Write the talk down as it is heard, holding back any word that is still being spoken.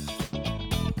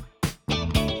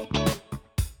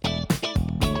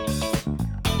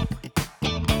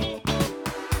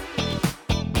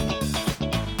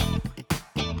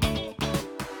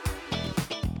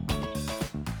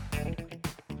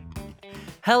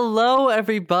Hello,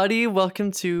 everybody.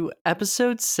 Welcome to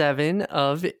episode 7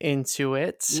 of Into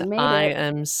It. You made I it.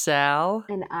 am Sal,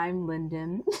 And I'm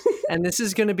Lyndon. and this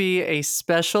is going to be a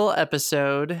special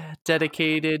episode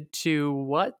dedicated to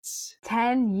what?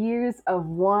 10 years of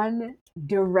One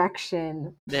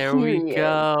Direction. There we Period.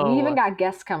 We even go. got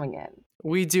guests coming in.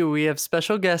 We do. We have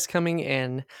special guests coming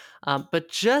in. But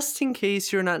just in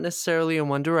case you're not necessarily a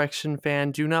One Direction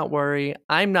fan, do not worry.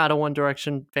 I'm not a One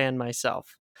Direction fan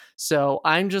myself. So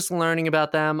I'm just learning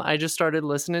about them. I just started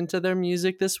listening to their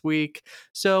music this week.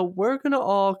 So we're going to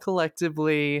all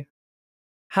collectively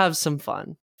have some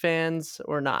fun, fans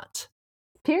or not.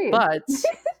 Period. But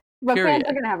But period. fans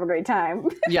are going to have a great time.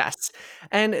 Yes.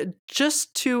 And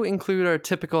just to include our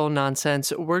typical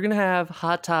nonsense, we're going to have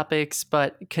hot topics,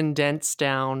 but condensed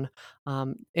down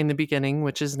in the beginning,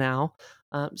 which is now.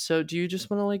 So do you just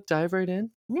want to dive right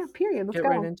in? Yeah, period. Let's Get go.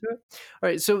 right into it? All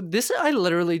right. So this I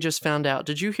literally just found out.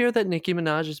 Did you hear that Nicki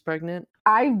Minaj is pregnant?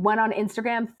 I went on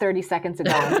Instagram 30 seconds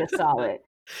ago and just saw it.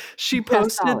 She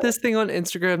Just saw posted this it. thing on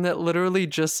Instagram that literally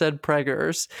just said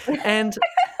preggers. And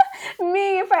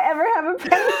Me, if I ever have a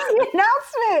pregnancy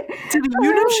announcement. did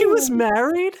you know she was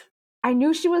married? I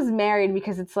knew she was married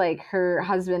because it's like her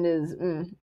husband is.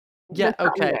 Yeah, there's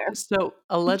something okay. there. So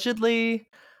allegedly,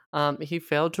 he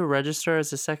failed to register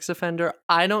as a sex offender.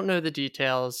 I don't know the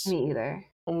details. Me either.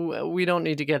 We don't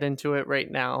need to get into it right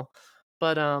now.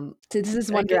 But So this is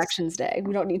I One guess- Direction's day.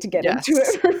 We don't need to get yes. into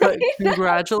it. Right But now.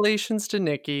 congratulations to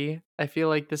Nicki. I feel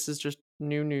like this is just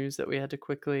new news that we had to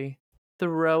quickly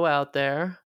throw out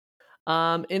there.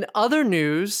 In other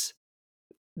news,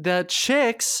 the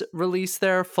Chicks released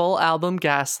their full album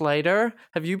Gaslighter.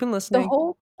 Have you been listening?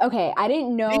 Okay, I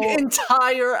didn't know. The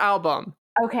entire album.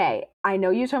 Okay, I know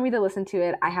you told me to listen to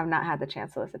it. I have not had the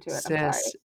chance to listen to it. I'm sorry.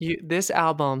 Sis, this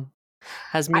album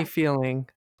has me feeling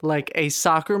like a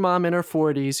soccer mom in her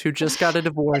 40s who just got a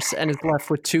divorce and is left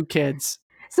with 2 kids.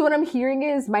 So what I'm hearing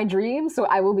is my dream, so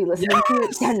I will be listening to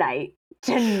it tonight.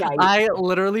 I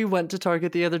literally went to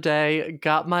Target the other day,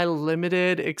 got my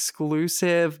limited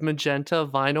exclusive magenta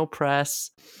vinyl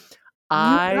press.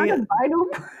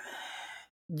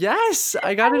 Yes,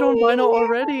 I got it on vinyl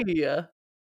already.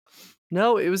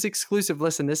 No, it was exclusive.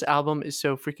 Listen, this album is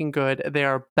so freaking good. They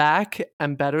are back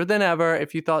and better than ever.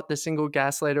 If you thought the single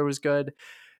Gaslighter was good,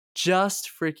 just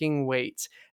freaking wait.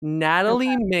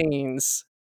 Natalie Maines,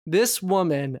 this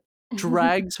woman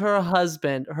drags her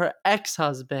husband, her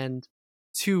ex-husband,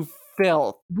 to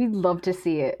filth. We'd love to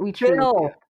see it. We truly do.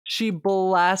 She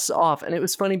blasts off. And it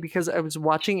was funny because I was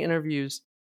watching interviews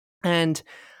and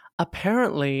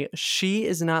apparently she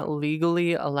is not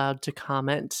legally allowed to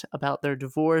comment about their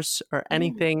divorce or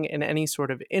anything in any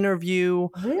sort of interview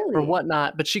or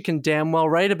whatnot, but she can damn well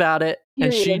write about it.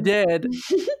 And she did.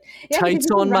 Tights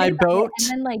on my boat.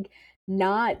 And then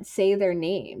not say their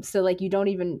name. So you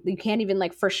can't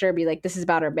even for sure be like, this is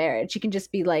about our marriage. She can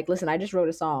just be like, listen, I just wrote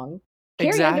a song.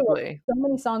 Carrie Underwood wrote so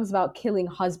many songs about killing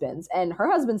husbands and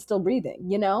her husband's still breathing,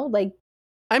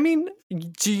 I mean,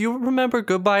 do you remember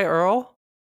Goodbye Earl?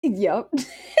 Yep.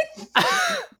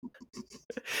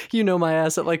 My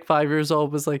ass at 5 years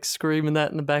old was screaming that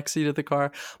in the backseat of the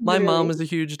car. My mom was a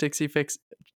huge Dixie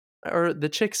or the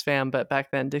Chicks fan, but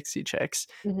back then Dixie Chicks.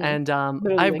 Mm-hmm. And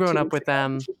I've grown up with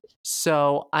them.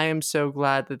 So I am so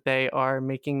glad that they are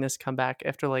making this comeback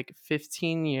after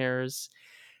 15 years.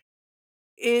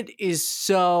 The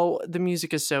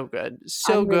music is so good.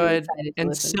 So good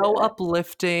and so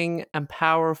uplifting and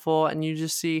powerful. And you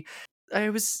just see, I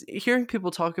was hearing people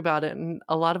talk about it, and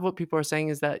a lot of what people are saying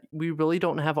is that we really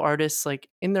don't have artists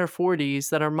in their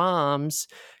 40s that are moms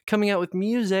coming out with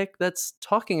music that's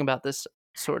talking about this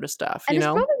sort of stuff. And it's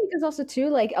probably because also too,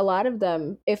 a lot of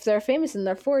them, if they're famous in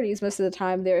their 40s, most of the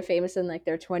time they're famous in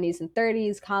their 20s and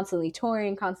 30s, constantly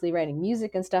touring, constantly writing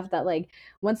music and stuff that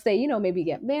once they, maybe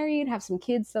get married, have some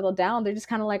kids, settle down, they're just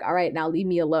kind of all right, now leave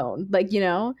me alone.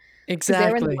 Exactly.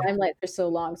 They're in the limelight for so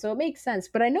long. So it makes sense.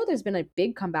 But I know there's been a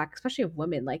big comeback, especially of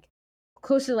women,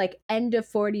 close to end of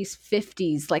 40s,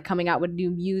 50s, coming out with new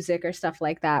music or stuff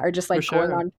like that, or just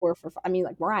going on tour for,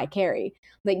 Mariah Carey,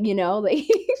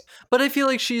 But I feel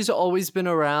like she's always been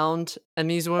around, and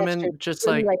these women just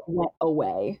went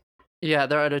away. Yeah,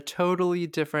 they're at a totally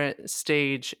different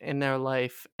stage in their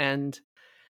life, and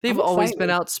they've always been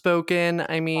outspoken.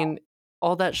 I mean,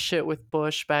 all that shit with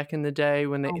Bush back in the day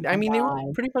when they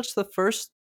were pretty much the first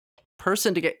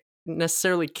person to get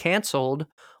necessarily canceled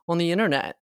on the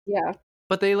internet. Yeah.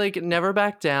 But they never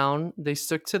backed down. They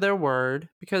stuck to their word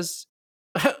because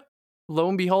lo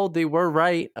and behold, they were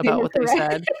right about what they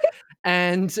said.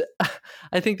 And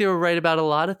I think they were right about a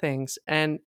lot of things.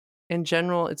 And in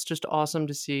general, it's just awesome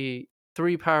to see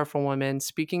three powerful women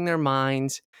speaking their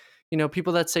minds. You know,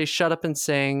 people that say shut up and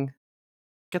sing,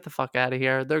 get the fuck out of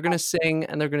here. They're going to sing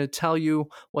and they're going to tell you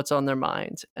what's on their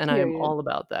mind. And I am all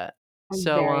about that. I'm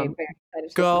So very, very excited to listen to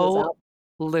this go album.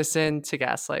 listen to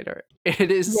Gaslighter.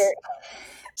 It is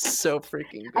so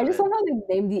freaking good. I just love how they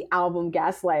named the album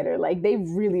Gaslighter. Like, they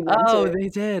really meant it. Oh, they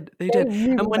did. They did.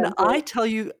 Really, and when I tell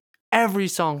you, every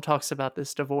song talks about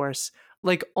this divorce,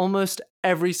 like almost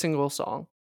every single song.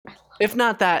 If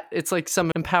not that, it's like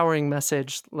some empowering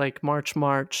message, like March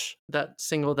March, that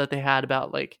single that they had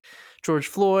about like George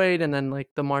Floyd, and then like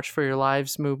the March for Your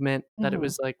Lives movement that it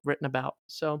was like written about.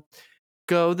 So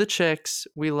go the Chicks.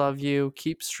 We love you.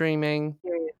 Keep streaming.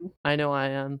 I know I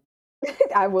am.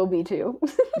 I will be too.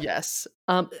 Yes.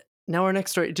 Now our next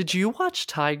story. Did you watch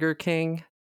Tiger King?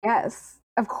 Yes.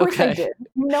 Of course I did.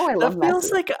 You know I love that.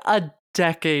 Feels like a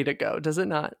decade ago, does it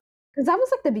not? Because that was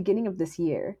like the beginning of this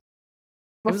year.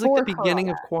 It was like the beginning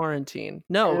of quarantine.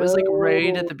 No, it was like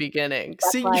right at the beginning.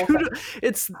 See,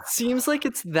 it seems like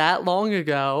it's that long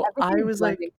ago. I was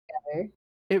like,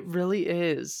 it really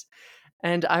is.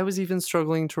 And I was even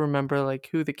struggling to remember like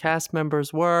who the cast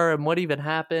members were and what even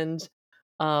happened.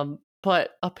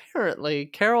 But apparently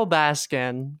Carole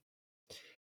Baskin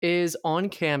is on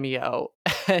Cameo,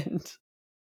 and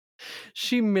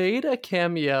she made a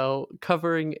cameo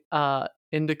covering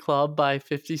In the Club by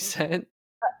 50 Cent.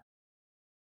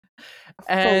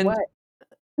 And for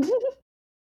what?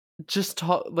 just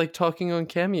talking on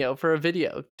Cameo for a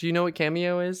video. Do you know what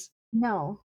Cameo is?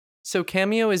 No. So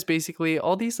Cameo is basically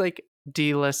all these like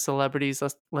D-list celebrities,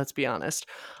 let's be honest,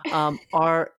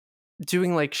 are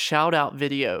doing like shout out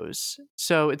videos.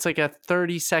 So it's like a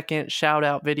 30-second shout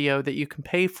out video that you can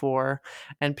pay for,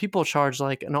 and people charge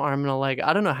like an arm and a leg.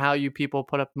 I don't know how you people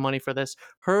put up money for this.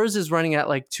 Hers is running at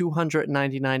like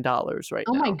 $299 right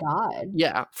now. Oh my God.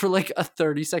 Yeah, for like a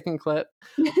 30-second clip.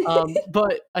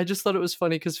 But I just thought it was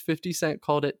funny because 50 Cent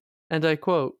called it, and I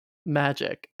quote,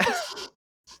 magic.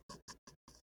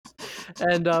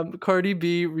 And Cardi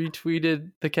B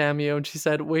retweeted the cameo, and she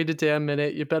said, wait a damn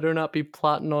minute, you better not be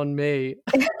plotting on me.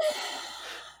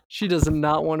 She does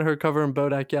not want her cover in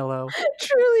Bodak Yellow.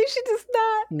 Truly, she does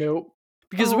not. Nope.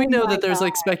 Because we know that there's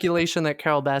like speculation that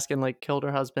Carole Baskin like killed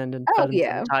her husband and fed him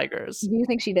to the tigers. Do you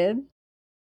think she did?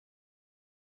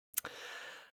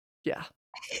 Yeah.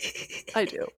 I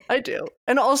do.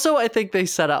 And also I think they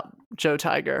set up Joe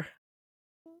Tiger.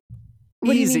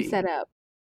 What Easy. Do you mean set up?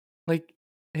 Like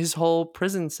his whole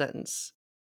prison sentence.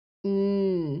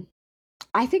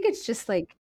 I think it's just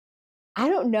like, I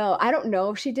don't know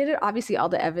if she did it. Obviously all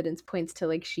the evidence points to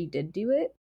like she did do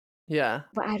it. Yeah.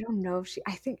 But I don't know if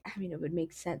it would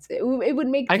make sense. It would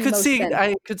make I could see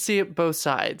it both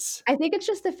sides. I think it's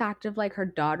just the fact of like her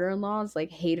daughter-in-laws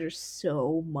like hate her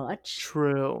so much.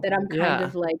 True. That I'm kind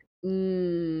of like,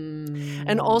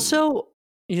 And also,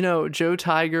 you know, Joe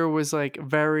Tiger was like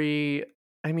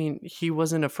he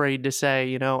wasn't afraid to say,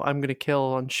 you know, I'm going to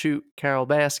kill and shoot Carole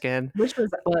Baskin. Which was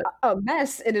a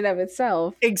mess in and of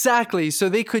itself. Exactly. So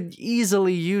they could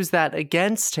easily use that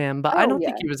against him, but I don't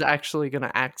think he was actually going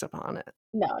to act upon it.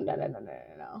 No. I don't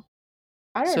know.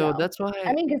 So that's why.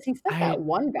 I mean, because he sent that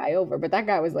one guy over, but that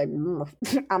guy was like,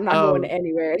 I'm not going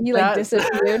anywhere. And he like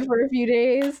disappeared for a few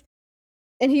days.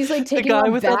 And he's like taking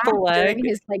him back during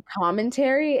his like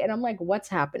commentary. And I'm like, what's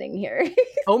happening here?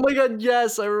 Oh my God.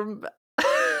 Yes. I remember.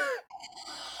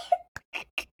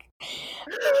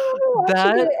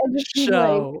 That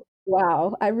show. Like,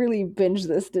 wow, I really binged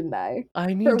this, didn't I?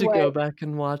 I need to go back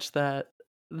and watch that.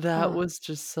 That was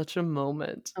just such a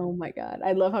moment. Oh my God.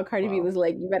 I love how Cardi B was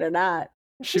like, you better not.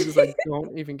 She was like,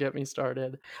 don't even get me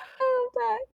started. I love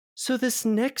that. So this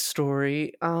next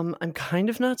story, I'm kind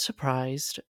of not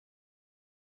surprised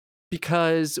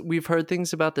because we've heard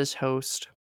things about this host.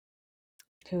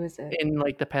 Who is it? In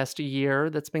like the past year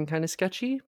that's been kind of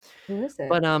sketchy. Who is it?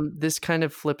 But this kind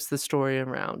of flips the story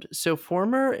around. So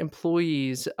former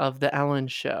employees of the Ellen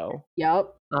Show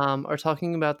are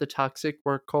talking about the toxic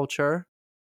work culture.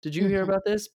 Did you hear about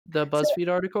this? The BuzzFeed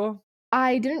article?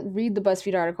 I didn't read the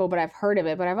BuzzFeed article, but I've heard of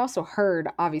it. But I've also heard,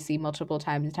 obviously, multiple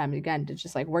times and time again, that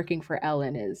just like working for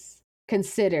Ellen is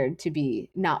considered to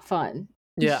be not fun.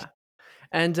 Yeah.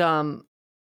 And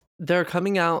they're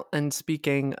coming out and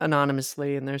speaking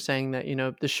anonymously, and they're saying that, you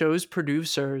know, the show's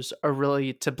producers are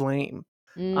really to blame.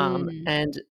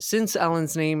 And since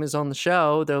Ellen's name is on the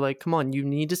show, they're like, come on, you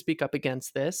need to speak up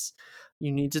against this.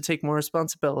 You need to take more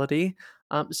responsibility.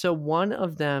 So one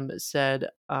of them said,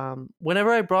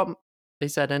 they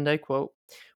said, and I quote,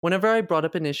 whenever I brought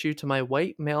up an issue to my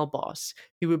white male boss,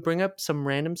 he would bring up some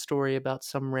random story about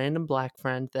some random black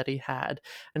friend that he had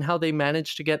and how they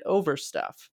managed to get over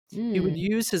stuff. He would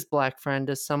use his black friend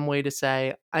as some way to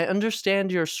say, I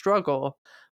understand your struggle,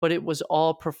 but it was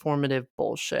all performative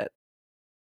bullshit.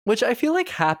 Which I feel like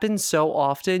happens so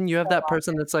often. You have that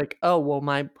person that's like, oh, well,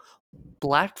 my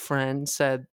black friend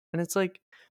said, and it's like,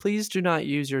 please do not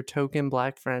use your token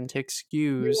black friend to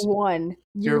excuse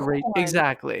your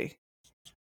exactly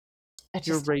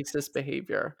your racist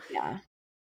behavior. Yeah.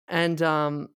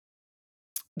 And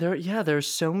there's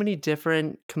so many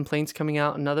different complaints coming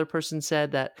out. Another person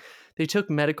said that they took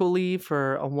medical leave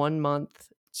for a 1 month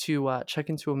to check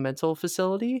into a mental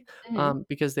facility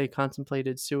because they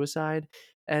contemplated suicide.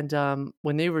 And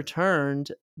when they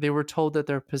returned, they were told that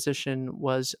their position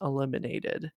was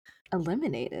eliminated.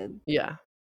 Eliminated? Yeah.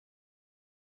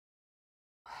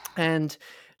 And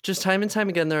just time and time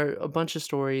again, there are a bunch of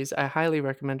stories. I highly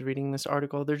recommend reading this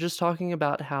article. They're just talking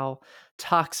about how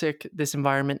toxic this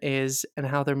environment is and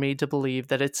how they're made to believe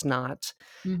that it's not.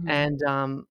 And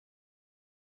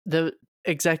the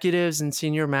executives and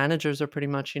senior managers are pretty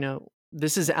much,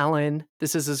 this is Ellen.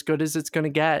 This is as good as it's going to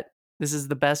get. This is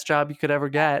the best job you could ever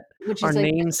get. Which Our is like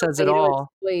name says it all.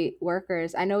 Exploit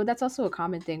workers. I know that's also a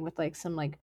common thing with like some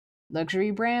like luxury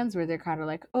brands where they're kind of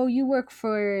like, oh, you work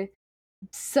for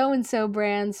so and so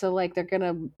brand, so like they're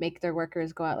gonna make their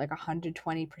workers go out like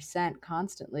 120%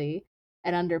 constantly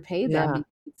and underpay them because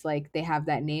it's like they have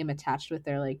that name attached with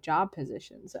their like job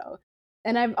position. So,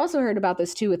 and I've also heard about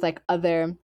this too with like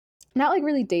other, not like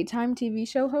really daytime TV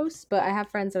show hosts, but I have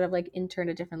friends that have like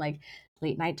interned at different like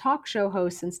late night talk show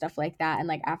hosts and stuff like that. And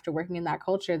like after working in that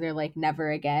culture, they're like never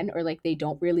again, or like they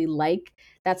don't really like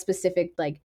that specific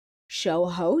like show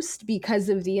host because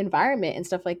of the environment and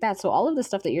stuff like that. So all of the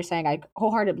stuff that you're saying, I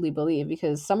wholeheartedly believe,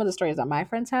 because some of the stories that my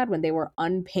friends had when they were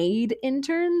unpaid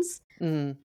interns,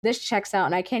 this checks out.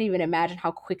 And I can't even imagine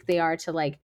how quick they are to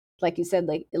like you said,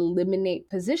 like eliminate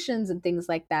positions and things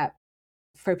like that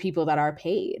for people that are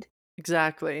paid.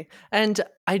 Exactly. And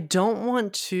I don't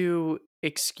want to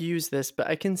excuse this, but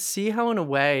I can see how in a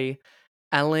way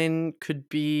Ellen could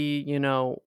be,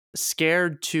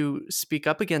 scared to speak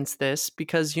up against this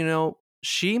because,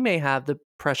 she may have the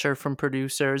pressure from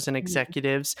producers and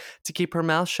executives to keep her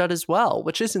mouth shut as well,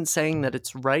 which isn't saying that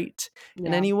it's right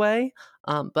in any way.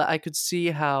 But I could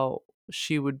see how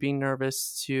she would be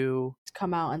nervous to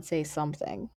come out and say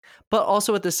something. But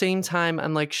also at the same time,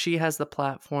 I'm like, she has the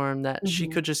platform that she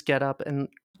could just get up and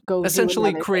go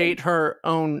essentially create her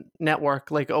own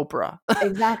network like Oprah.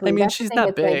 Exactly. I mean, she's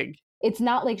that big. Like, it's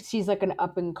not like she's like an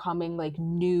up and coming like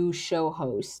new show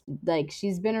host. Like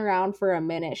she's been around for a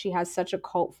minute. She has such a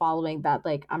cult following that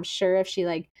like I'm sure if she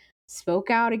like spoke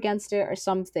out against it or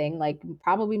something, like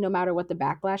probably no matter what the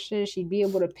backlash is, she'd be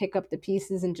able to pick up the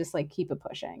pieces and just like keep it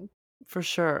pushing. For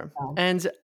sure. So.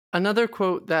 And another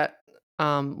quote that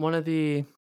one of the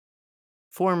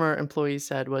former employees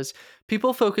said was,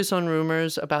 people focus on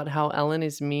rumors about how Ellen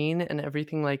is mean and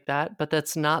everything like that, but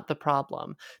that's not the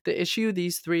problem. The issue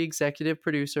these 3 executive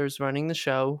producers running the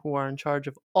show, who are in charge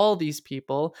of all these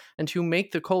people and who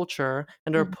make the culture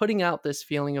and are putting out this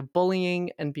feeling of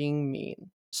bullying and being mean.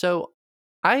 So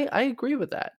I agree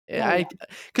with that.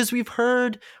 Because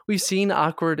we've seen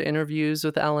awkward interviews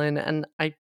with Ellen, and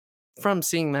from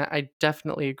seeing that, I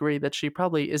definitely agree that she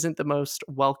probably isn't the most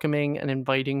welcoming and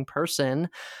inviting person.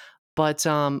 But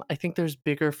I think there's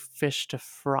bigger fish to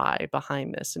fry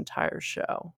behind this entire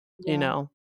show, No,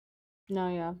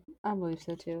 yeah, I believe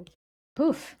so too.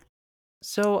 Poof.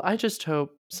 So I just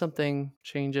hope something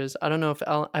changes. I don't know if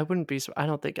Ellen, I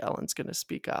don't think Ellen's going to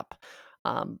speak up.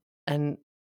 And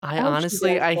I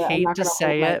honestly, I hate to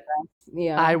say it.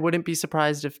 Yeah. I wouldn't be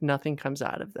surprised if nothing comes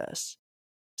out of this.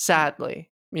 Sadly.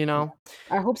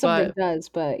 I hope something does,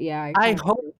 but yeah. I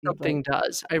hope something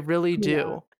does. I really do.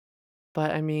 Yeah.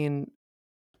 But I mean,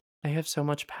 they have so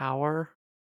much power.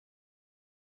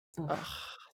 But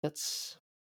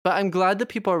I'm glad that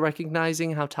people are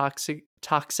recognizing how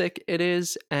toxic it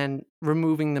is and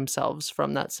removing themselves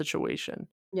from that situation.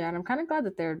 Yeah, and I'm kind of glad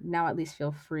that they're now at least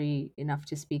feel free enough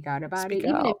to speak out about it,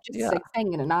 even if just like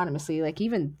saying it anonymously, like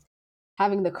even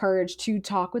having the courage to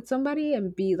talk with somebody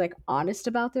and be like honest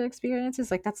about their experiences,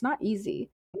 like that's not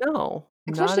easy. No,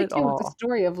 especially not at all. With the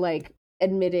story of like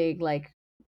admitting like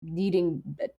needing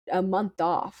a month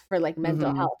off for like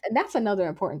mental health, and that's another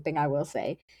important thing I will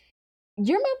say.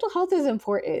 Your mental health is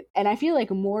important, and I feel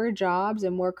like more jobs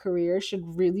and more careers should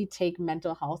really take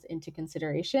mental health into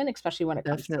consideration, especially when it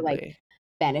comes to like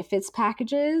benefits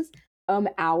packages,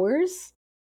 hours.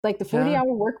 Like the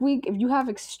 40-hour work week, if you have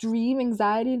extreme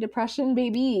anxiety and depression,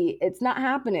 baby, it's not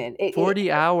happening.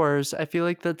 40 hours, I feel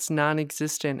like that's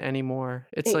non-existent anymore.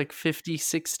 It's like 50,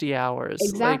 60 hours.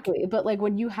 Exactly. But like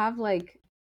when you have like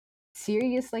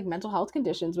serious like mental health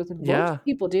conditions, with most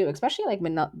people do, especially like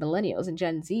millennials and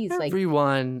Gen Zs.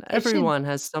 Everyone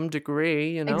has some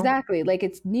degree, you know. Exactly. Like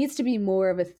it needs to be more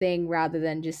of a thing rather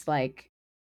than just like,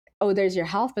 oh, there's your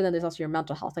health, but then there's also your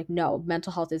mental health. Like, no,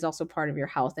 mental health is also part of your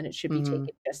health, and it should be taken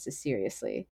just as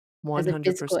seriously 100%. as a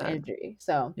physical injury.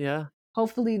 So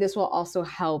hopefully this will also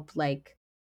help like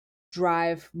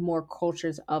drive more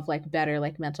cultures of like better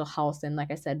like mental health and, like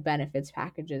I said, benefits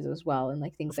packages as well, and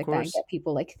like things like that, and get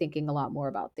people like thinking a lot more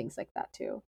about things like that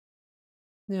too.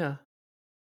 Yeah.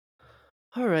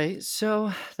 All right,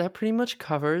 so that pretty much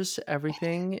covers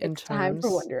everything in terms. Time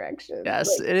for One Direction. Yes,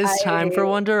 like, it is time for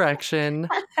One Direction.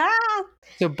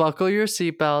 So buckle your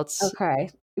seatbelts. Okay,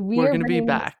 we're going to be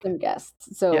back. Some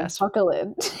guests, so buckle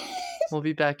in. We'll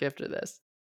be back after this.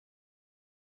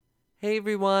 Hey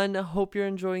everyone, hope you're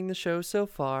enjoying the show so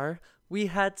far. We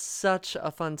had such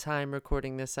a fun time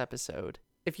recording this episode.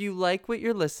 If you like what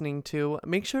you're listening to,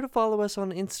 make sure to follow us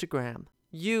on Instagram.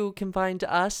 You can find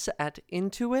us at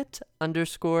Intuit_podcast.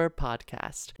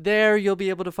 There you'll be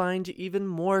able to find even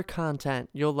more content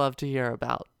you'll love to hear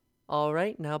about. All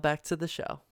right, now back to the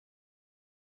show.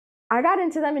 I got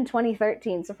into them in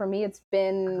 2013, so for me it's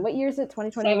been, what year is it,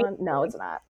 2021? No, it's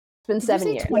not. It's been 7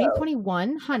 years.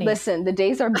 2021, honey. Listen, the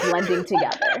days are blending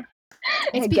together.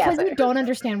 It's because you don't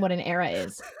understand what an era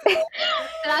is.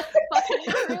 That's fucking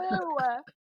true.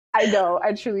 I know,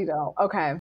 I truly don't.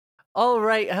 Okay. All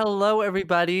right, hello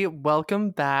everybody. Welcome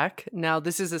back. Now,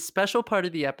 this is a special part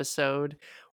of the episode.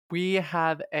 We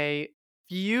have a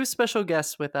few special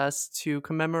guests with us to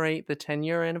commemorate the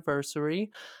 10-year anniversary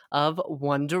of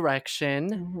One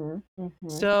Direction.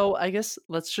 So I guess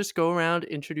let's just go around,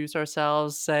 introduce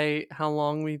ourselves, say how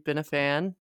long we've been a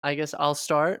fan. I guess I'll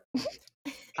start.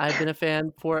 I've been a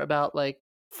fan for about like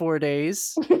 4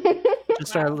 days.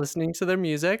 Just started listening to their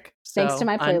music. So thanks to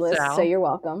my playlist, so you're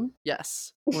welcome.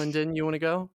 Yes. Lyndon, you want to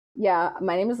go? Yeah,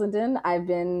 my name is Lyndon. I've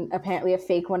been apparently a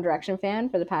fake One Direction fan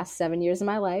for the past 7 years of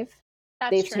my life.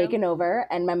 They've taken over,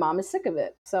 and my mom is sick of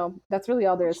it. So that's really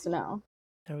all there is to know.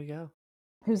 There we go.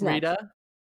 Who's next? Rita?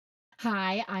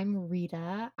 Hi, I'm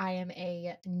Rita. I am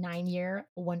a 9-year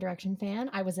One Direction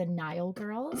fan. I was a Niall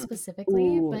girl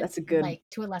specifically, but that's a good... like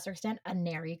to a lesser extent, a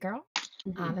Neri girl.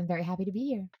 I'm very happy to be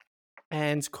here.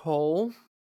 And Cole?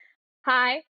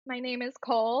 Hi, my name is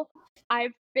Cole.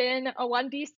 I've been a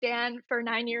 1D stan for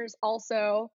 9 years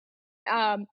also,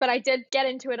 but I did get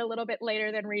into it a little bit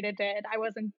later than Rita did. I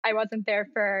wasn't there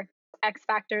for X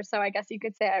Factor, so I guess you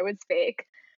could say I was fake.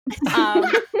 I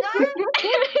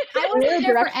wasn't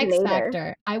there for X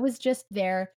Factor. I was just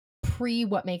there pre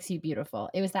What Makes You Beautiful.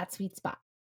 It was that sweet spot.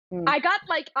 I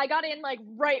got in like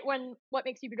right when What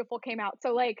Makes You Beautiful came out,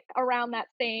 so like around that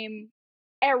same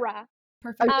era.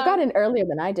 Perfect. You got in earlier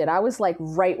than I did. I was like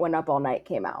right when Up All Night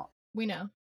came out. We know.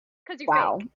 Because you're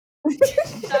fake.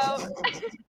 So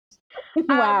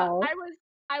wow.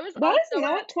 I was that also is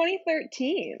not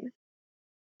 2013.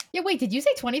 Yeah, wait, did you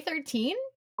say 2013?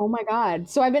 Oh my god.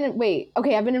 So I've been a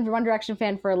One Direction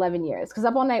fan for 11 years, because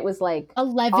Up All Night was like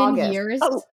 11 August. years?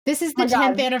 Oh, this is the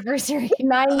 10th anniversary.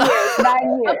 9 years.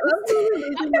 9 years.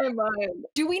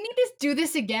 Do we need to do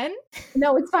this again?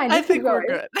 No, it's fine. I think we're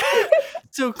good.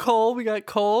 So Cole, we got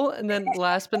Cole, and then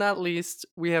last but not least,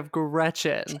 we have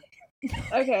Gretchen.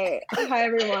 Okay. Hi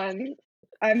everyone.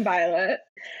 I'm Violet.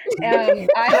 And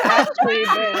I've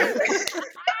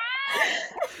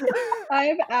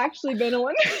actually been a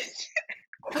One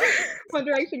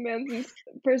Direction fan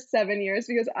for 7 years,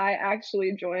 because I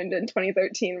actually joined in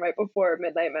 2013 right before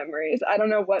Midnight Memories. I don't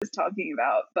know what it's talking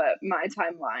about, but my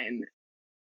timeline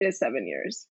is 7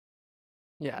 years.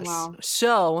 Yes. Wow.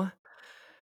 So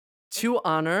to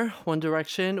honor One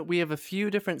Direction, we have a few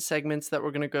different segments that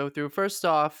we're going to go through. First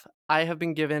off, I have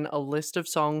been given a list of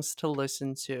songs to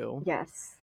listen to.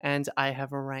 Yes. And I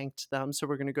have ranked them. So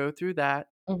we're going to go through that.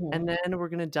 And then we're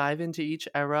going to dive into each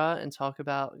era and talk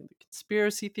about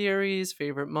conspiracy theories,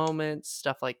 favorite moments,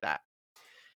 stuff like that.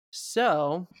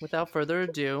 So without further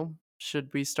ado,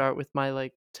 should we start with my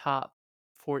like top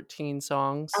 14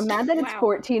 songs? I'm mad that it's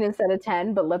 14 instead of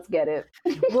 10, but let's get it.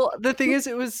 Well, the thing is,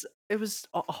 it was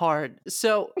hard.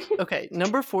 So, okay,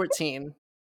 number 14,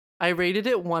 I rated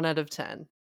it 1 out of 10.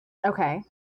 Okay.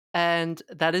 And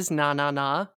that is Na Na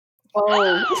Na.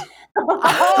 Oh.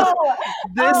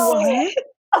 This.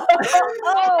 Oh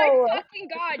my fucking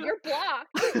god, you're blocked.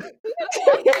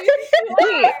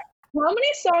 Wait, how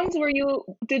many songs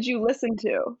did you listen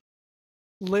to?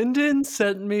 Lyndon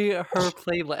sent me her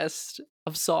playlist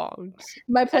of songs.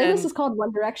 My playlist is called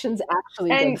One Direction's Actually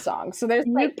Good Songs. So there's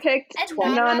you picked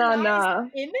Na Na Na.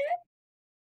 In it?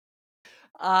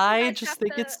 I just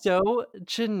think it's so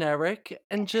generic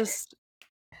and just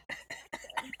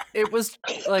It was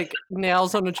like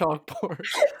nails on a chalkboard.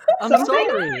 I'm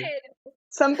sorry.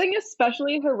 Something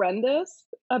especially horrendous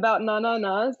about Na Na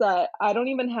Na is that I don't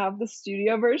even have the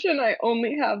studio version. I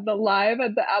only have the live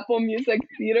at the Apple Music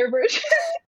Theater version.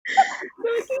 So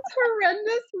it's this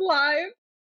horrendous live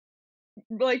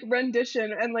like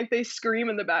rendition, and like they scream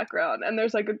in the background, and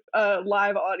there's like a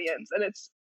live audience, and it's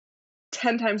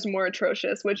 10 times more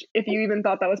atrocious, which if you even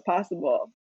thought that was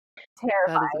possible.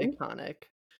 Terrifying. That is iconic.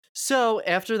 So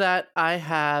after that, I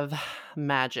have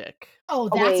Magic. Oh,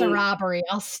 that's a robbery.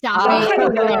 I'll stop Wait,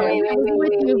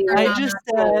 it. I just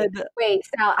said... Wait,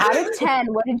 Sal, out of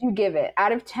 10, what did you give it?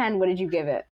 Out of 10, what did you give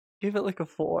it? Give it like a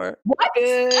 4. What?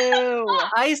 Ew.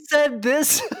 I said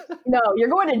this. No, you're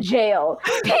going to jail.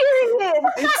 Period.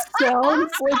 It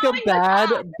sounds like a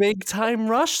bad Big Time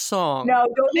Rush song. No,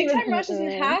 don't Big even. Time Rush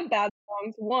doesn't have bad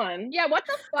songs, 1. Yeah, what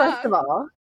the fuck? First of all.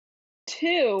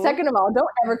 2. Second of all, don't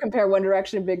ever compare One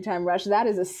Direction and Big Time Rush. That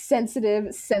is a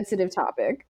sensitive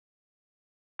topic.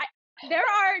 There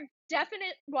are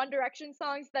definite One Direction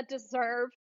songs that deserve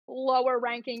lower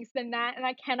rankings than that, and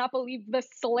I cannot believe the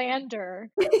slander.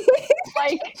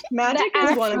 Like, Magic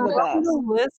is one of the best. The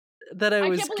list that I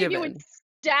was can't believe given. you would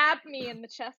stab me in the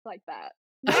chest like that.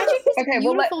 Magic is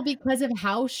beautiful because of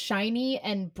how shiny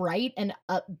and bright and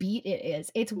upbeat it is.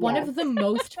 It's one of the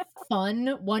most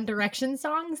fun One Direction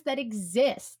songs that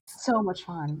exists. So much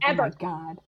fun. Ever. Oh my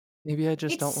god. Maybe I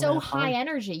just don't. It's so high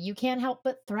energy. You can't help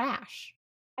but thrash.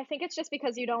 I think it's just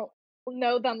because you don't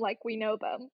know them like we know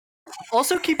them.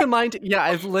 Also, keep in mind,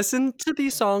 I've listened to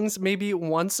these songs maybe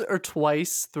once or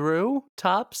twice through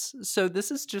tops, so this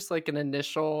is just like an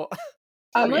initial.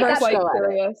 I'm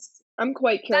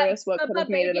quite curious what could have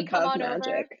made it above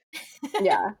Magic.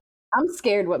 Yeah, I'm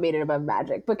scared what made it above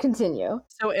Magic, but continue.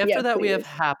 So after that, we have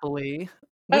Happily,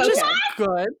 which is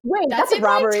good. Wait, that's a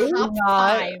robbery. Top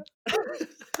 5.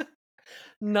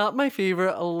 Not my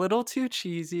favorite. A little too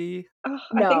cheesy. I think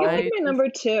it's like my number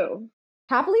 2.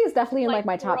 Happily is definitely in like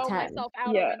my top 10.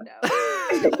 Yeah.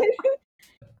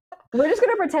 We're just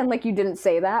gonna pretend like you didn't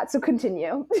say that, so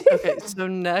continue. Okay, so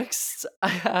next I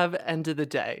have End of the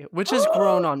Day, which has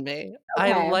grown on me.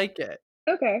 Okay. I like it.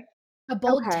 Okay. A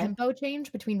bold tempo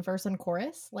change between verse and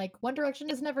chorus. Like One Direction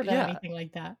has never done anything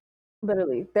like that.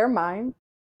 Literally, they're mine.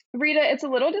 Rita, it's a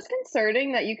little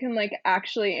disconcerting that you can like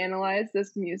actually analyze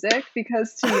this music,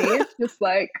 because to me it's just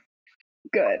like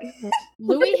good.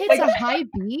 Louis hits a high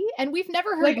B, and we've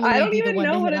never heard Louis I don't be even the one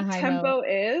know to what hit a high tempo note.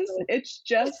 is. It's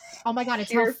just oh my god,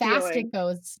 it's how fast it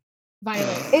goes,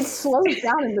 Violet. It slows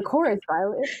down in the chorus,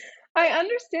 Violet. I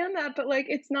understand that, but like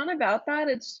it's not about that.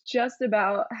 It's just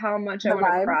about how much I want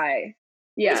to cry.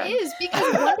 Yeah. It is,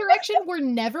 because One Direction were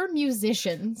never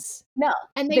musicians. No.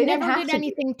 And they never did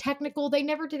anything technical. They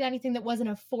never did anything that wasn't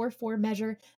a 4/4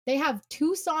 measure. They have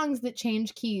 2 songs that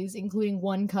change keys, including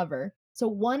one cover. So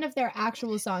one of their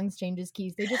actual songs changes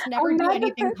keys. They just never do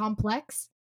anything complex.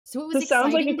 So it was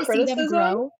exciting to see them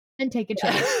grow and take a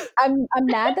chance. I'm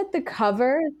mad that the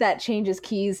cover that changes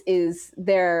keys is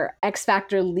their X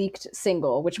Factor leaked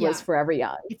single, which was Forever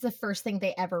Young. It's the first thing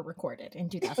they ever recorded in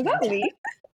 2010. Was that leaked?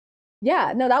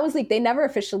 Yeah, no, that was leaked. They never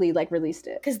officially like released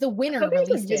it. Because the winner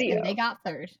released it and they got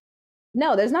 3rd.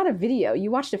 No, there's not a video.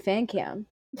 You watched a fan cam.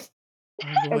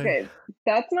 Okay,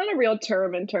 that's not a real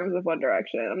term in terms of One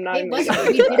Direction. I'm not.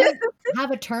 We didn't have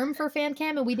a term for fan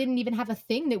cam, and we didn't even have a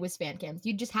thing that was fan cams.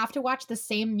 You just have to watch the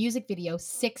same music video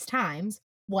 6 times,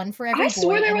 one for every boy. I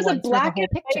swore there was a black and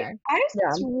picture. I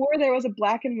swore there was a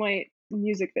black and white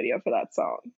music video for that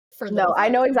song. No, I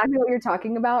know exactly what you're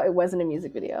talking about. It wasn't a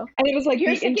music video, and it was like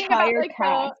the entire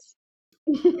cast.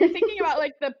 You're thinking about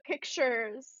like the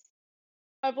pictures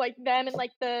of like them and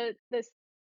like the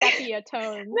sepia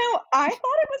tone. No, I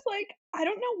thought it was like, I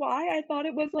don't know why. I thought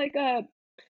it was like a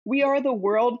We Are the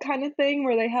World kind of thing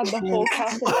where they had the whole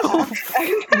cast of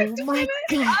cast. Oh my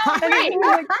god! Like,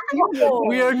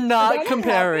 we are not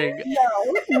comparing.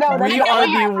 No, we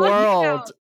are the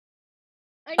world.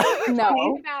 I know what you're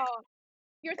talking about.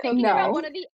 You're thinking about one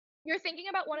of the. You're thinking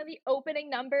about one of the opening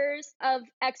numbers of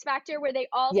X Factor where they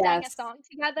all sang a song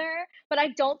together, but I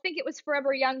don't think it was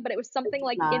Forever Young, but it was something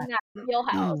like in that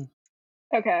wheelhouse.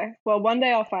 Okay, well, one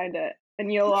day I'll find it,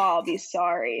 and you'll all be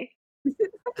sorry.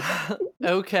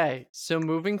 Okay, so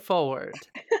moving forward,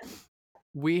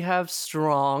 we have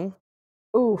Strong.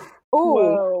 Ooh.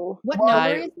 Whoa. What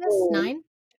number is this? 9?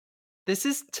 This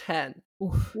is 10.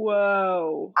 Oof.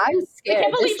 Whoa. I'm scared. I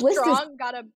can't believe Strong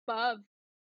got above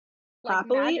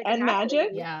Happily and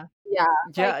Magic. Yeah.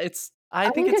 I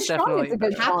think it's definitely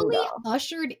Happily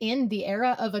ushered in the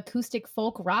era of acoustic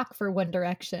folk rock for One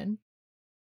Direction.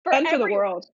 And for the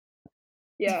world.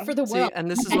 Yeah. For the world. See,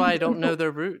 and this is why I don't know their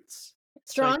roots.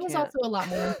 Strong is also a lot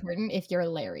more important if you're a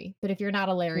Larry. But if you're not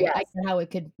a Larry, I get how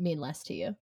it could mean less to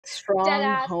you.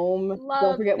 Strong, Home,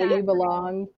 Don't Forget Where You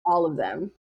Belong, all of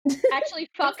them. Actually,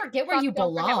 Don't Forget Where You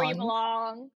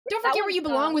Belong. Don't Forget Where You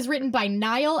Belong was written by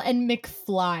Niall and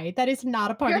McFly. That is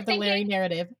not a part of the Larry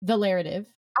narrative. The narrative.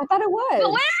 I thought it was. The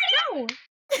narrative!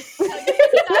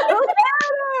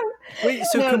 Wait,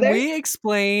 so can we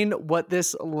explain what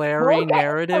this Larry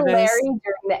narrative is? Larry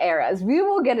during the eras. We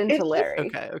will get into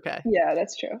Larry. Okay. Yeah,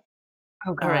 that's true.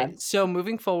 Oh, God. All right, so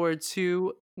moving forward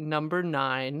to number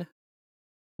 9,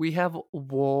 we have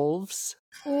Wolves.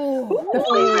 Ooh.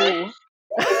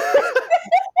 This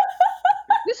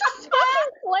is such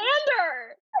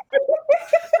slander.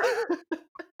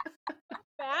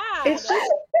 Bad. It's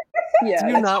just, do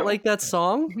you not like that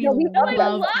song? We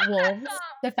love Wolves.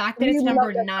 The fact that it's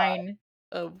number 9.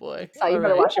 Oh boy. So you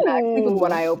better watch it back. Sleep with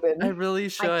one eye open. I really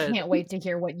should. I can't wait to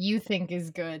hear what you think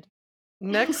is good.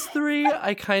 Next 3,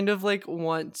 I kind of like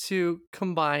want to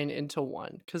combine into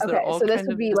one because they're all so this kind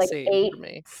would of be the like same 8, for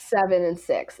me. 7, and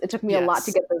 6. It took me a lot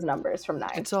to get those numbers from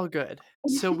 9. It's all good.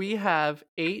 So we have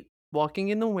 8, Walking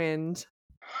in the Wind,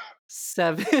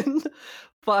 7,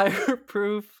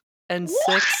 Fireproof, and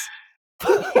 6.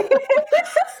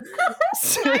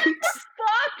 6.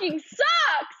 Fucking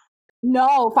sucks.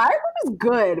 No, Fireproof is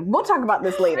good. We'll talk about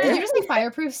this later. Did you just say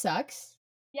Fireproof sucks?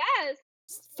 Yes.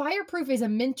 Fireproof is a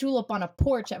mint julep on a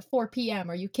porch at 4 p.m.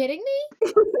 Are you kidding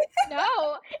me?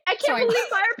 No. I can't believe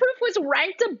Fireproof was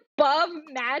ranked above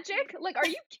Magic. Like, are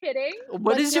you kidding?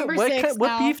 What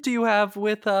beef do you have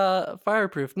with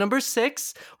Fireproof? Number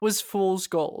 6 was Fool's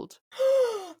Gold.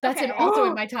 That's also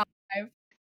in my top 5.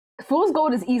 Fool's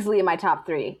Gold is easily in my top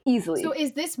 3. Easily. So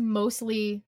is this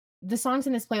mostly the songs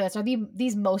in this playlist? Are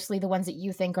these mostly the ones that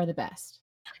you think are the best?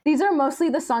 These are mostly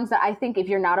the songs that I think if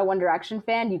you're not a One Direction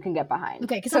fan, you can get behind.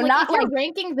 Okay, because so if you're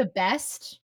ranking the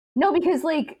best. No, because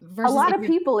a lot of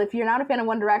people, if you're not a fan of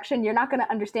One Direction, you're not going to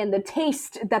understand the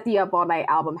taste that the Up All Night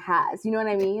album has. You know what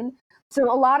I mean?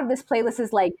 So a lot of this playlist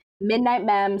is like Midnight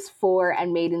Mems, 4,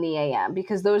 and Made in the AM,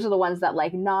 because those are the ones that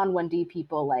like non-1D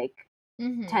people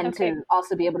tend to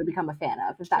also be able to become a fan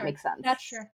of, if that makes sense. That's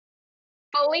true.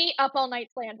 Fully Up All Night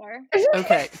slander.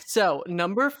 Okay, so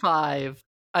number 5,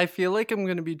 I feel like I'm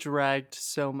going to be dragged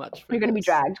so much. You're going to be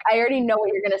dragged. I already know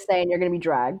what you're going to say, and you're going to be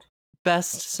dragged.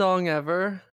 Best song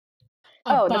ever.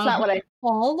 Oh, that's not what I...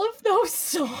 All of those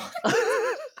songs?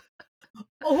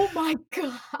 Oh my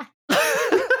God.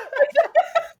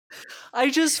 I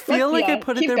just feel like I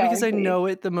put it there because I know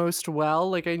it the most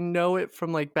well. Like, I know it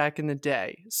from, like, back in the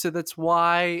day. So that's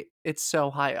why it's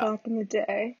so high up. Back in the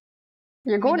day.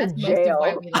 You're going to jail. Most of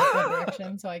why we like One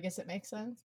Direction, so I guess it makes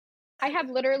sense. I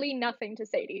have literally nothing to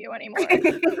say to you anymore.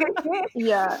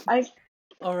 Yeah.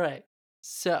 All right.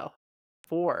 So,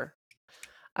 4.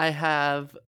 I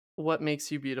have What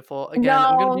Makes You Beautiful. Again,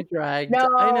 I'm going to be dragged. No,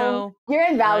 I know. You're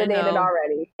invalidated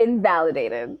already.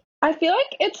 Invalidated. I feel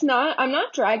like I'm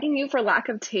not dragging you for lack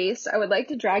of taste. I would like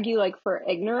to drag you like for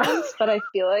ignorance, but I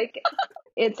feel like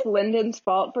it's Lyndon's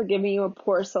fault for giving you a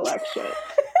poor selection.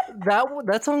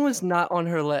 That song was not on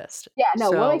her list. Yeah, no,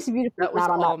 so What Makes You Beautiful is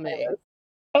not on that me. list.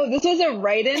 Oh, this was a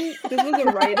write-in?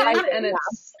 And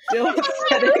it's still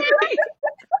upsetting me.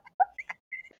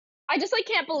 I just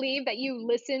can't believe that you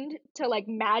listened to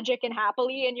Magic and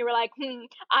Happily and you were like,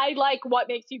 I like What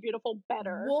Makes You Beautiful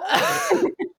better.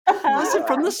 Listen,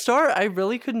 from the start, I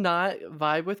really could not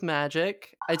vibe with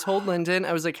Magic. I told Lyndon,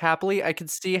 I was like, Happily, I could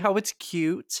see how it's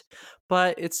cute,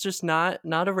 but it's just not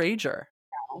a rager.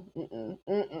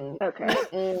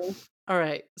 Okay. All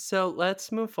right, so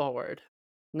let's move forward.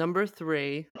 Number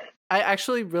 3. I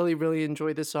actually really, really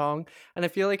enjoy this song, and I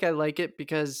feel like I like it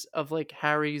because of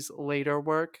Harry's later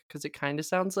work, because it kind of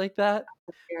sounds like that.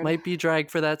 Might be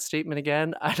dragged for that statement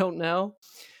again. I don't know.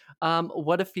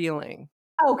 What a Feeling.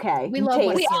 Okay. We love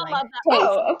What a We all Feeling. love that.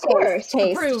 Of course.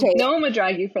 Taste. No one would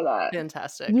drag you for that.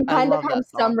 Fantastic. You kind of love have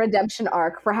some redemption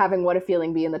arc for having What a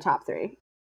Feeling be in the top 3.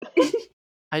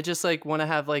 I just want to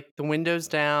have the windows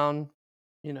down.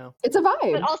 It's a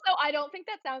vibe. But also, I don't think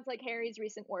that sounds like Harry's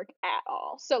recent work at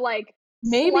all. So,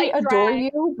 maybe Adore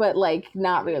You, but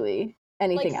not really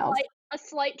anything else. A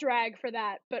slight drag for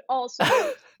that, but also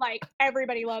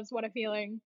everybody loves What a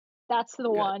Feeling. That's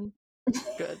the one.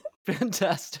 Good.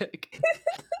 Fantastic.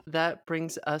 That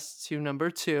brings us to number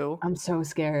 2. I'm so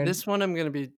scared. This one I'm going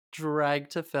to be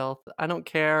dragged to filth. I don't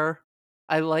care.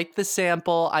 I like the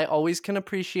sample. I always can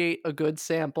appreciate a good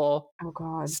sample. Oh,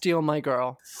 God. Steal My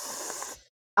Girl.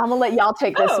 I'm going to let y'all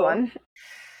take this one.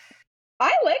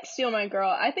 I like Steal My Girl.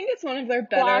 I think it's one of their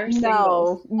better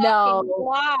singles.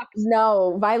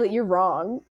 No, Violet, you're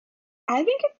wrong. I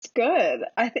think it's good.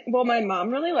 Well, my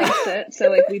mom really likes it, so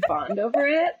like we bond over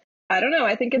it. I don't know.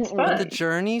 I think it's fun. The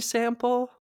Journey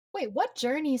sample? Wait, what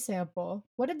Journey sample?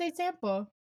 What did they sample?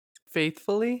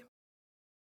 Faithfully?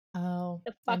 Oh,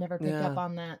 I never picked up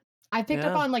on that. I picked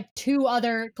up on like 2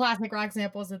 other classic rock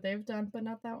samples that they've done, but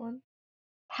not that one.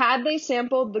 Had they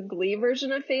sampled the Glee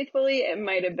version of Faithfully, it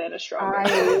might have been a stronger.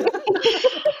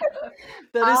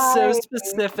 That is so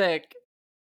specific.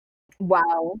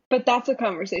 Wow. But that's a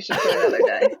conversation for another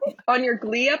day. On your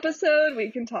Glee episode,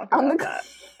 we can talk about that.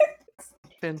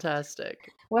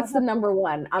 Fantastic. What's the number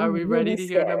one? Are we ready to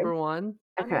hear number one?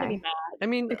 Okay. I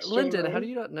mean, Lyndon, how do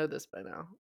you not know this by now?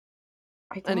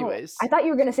 Anyways. I thought you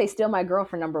were going to say Steal My Girl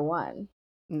for number one.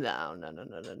 No.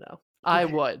 I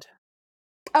would.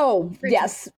 Oh,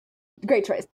 yes. Great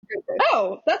choice.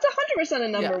 Oh, that's 100% a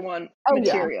number one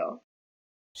material. Yeah.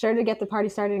 Sure to get the party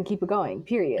started and keep it going,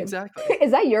 period. Exactly.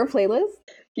 Is that your playlist?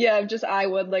 Yeah, just I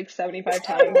would like 75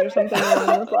 times or something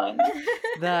along those lines.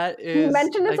 That is You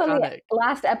mentioned this iconic. on the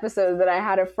last episode that I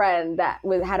had a friend that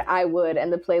had I Would,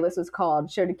 and the playlist was called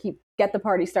Sure to Get the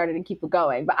Party Started and Keep It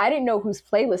Going. But I didn't know whose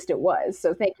playlist it was,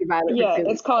 so thank you, Violet. Yeah,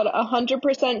 it's called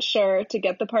 100% Sure to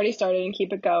Get the Party Started and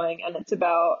Keep It Going, and it's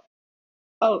about...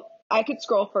 I could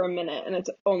scroll for a minute, and it's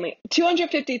only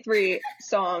 253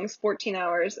 songs, 14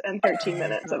 hours, and 13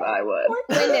 minutes of I Would.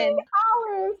 14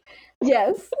 hours.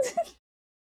 Yes.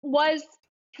 Was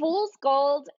Fool's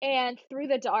Gold and Through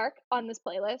the Dark on this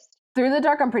playlist? Through the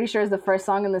Dark, I'm pretty sure, is the first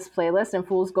song in this playlist, and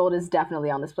Fool's Gold is definitely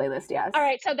on this playlist, yes. All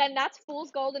right, so then that's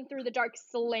Fool's Gold and Through the Dark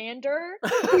slander.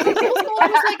 Fool's Gold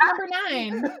was like number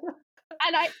 9.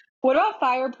 And What about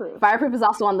Fireproof? Fireproof is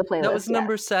also on the playlist. That was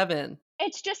number 7.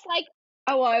 It's just like...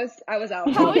 Oh, well, I was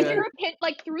out. How is your opinion?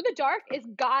 Like, Through the Dark is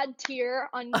god tier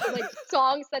on like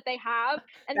songs that they have,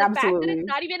 and the fact that it's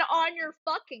not even on your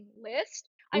fucking list,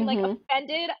 I'm like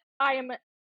offended. I am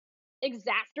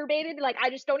exacerbated. Like,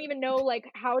 I just don't even know like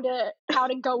how to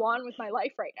go on with my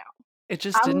life right now. It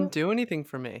just didn't do anything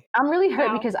for me. I'm really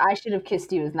hurt because I Should Have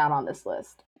Kissed You is not on this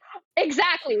list.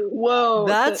 Exactly. Whoa,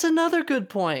 that's another good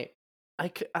point. Where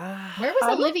was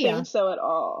Olivia? I don't think so at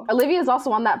all. Olivia is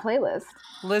also on that playlist.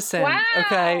 Listen,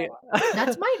 okay.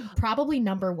 That's my probably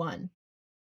number 1.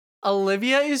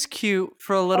 Olivia is cute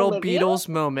for a little Beatles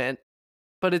moment,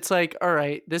 but it's like, all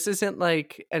right, this isn't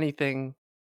like anything.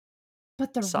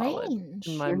 But the solid range.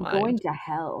 in my You're mind. going to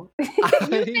hell.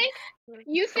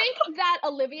 You think that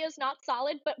Olivia's not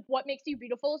solid, but What Makes You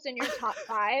Beautiful is in your top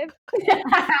 5?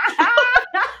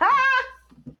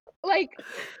 Like,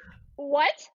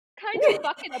 what kind of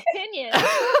fucking opinion?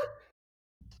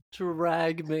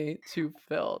 Drag Me to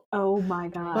Filth. Oh my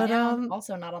god. But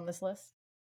also not on this list.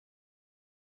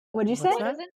 What'd you say?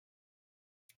 What is it?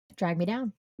 Drag Me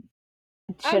Down.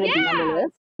 Should it be on the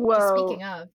list? Well, Speaking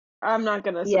of, I'm not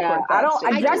gonna support that. I don't.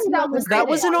 statement. That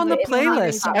wasn't on the It's not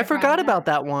playlist. I forgot about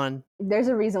that one. There's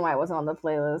a reason why it wasn't on the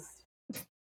playlist.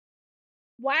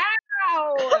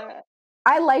 Wow.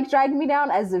 I like Drag Me Down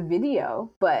as a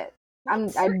video, but I'm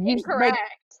incorrect.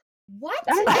 What?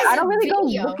 I don't really go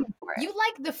video? looking for it. You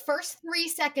like the first 3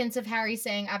 seconds of Harry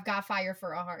saying, "I've got fire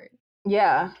for a heart."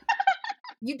 Yeah.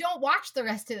 You don't watch the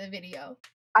rest of the video.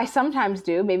 I sometimes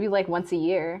do, maybe like once a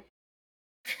year.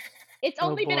 It's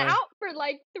only been out for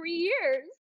like 3 years.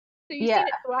 So you've Yeah. seen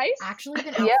it twice? Actually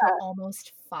been out for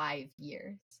almost 5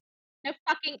 years. No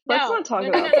fucking Let's no. not talk no,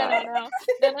 about that. No.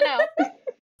 It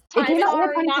Time came is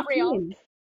out in not real. 2015.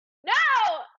 No!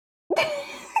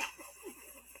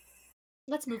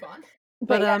 Let's move on.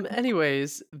 But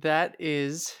anyways, that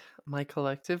is my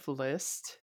collective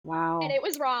list. Wow. And it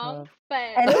was wrong, but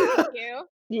and thank you.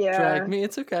 Yeah. Drag Me,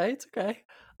 it's okay.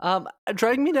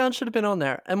 Drag Me Down should have been on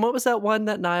there. And what was that one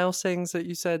that Niall sings that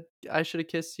you said I should have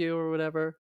kissed you or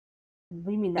whatever? What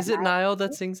do you mean? Is it Niall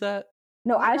that sings that?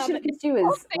 No, I Should Have Kissed You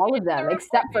is all of them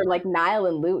except for like Niall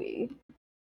and Louis.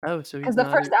 Oh, so because the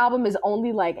first album is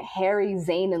only like Harry,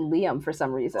 Zayn, and Liam for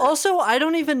some reason. Also, I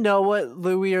don't even know what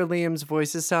Louis or Liam's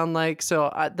voices sound like, so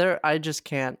I just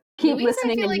can't. Keep Louis,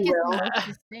 listening I feel and like you it's will. more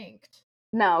distinct.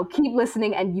 No, keep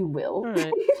listening and you will.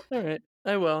 All right,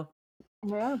 I will.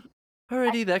 Yeah.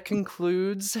 Alrighty, that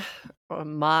concludes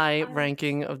my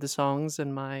ranking of the songs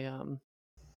and my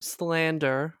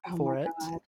slander for it.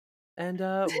 God. And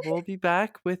we'll be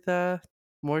back with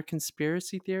more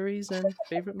conspiracy theories and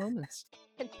favorite moments.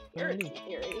 Conspiracy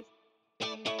theories.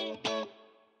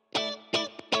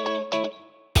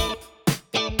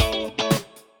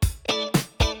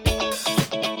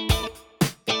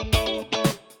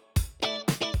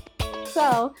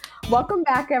 So, welcome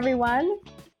back, everyone.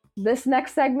 This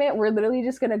next segment, we're literally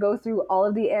just going to go through all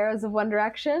of the eras of One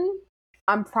Direction.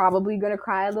 I'm probably going to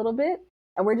cry a little bit.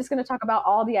 and we're just going to talk about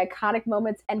all the iconic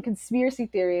moments and conspiracy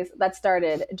theories that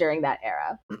started during that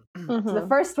era. So the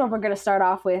first one we're going to start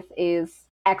off with is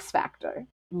X Factor.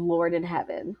 Lord in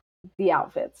heaven, the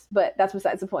outfits, but that's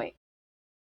besides the point.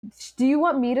 Do you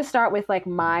want me to start with like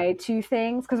my two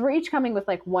things? Because we're each coming with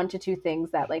like 1 to 2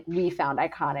 things that like we found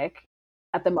iconic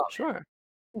at the moment. Sure.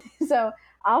 So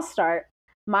I'll start.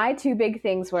 My 2 big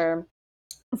things were,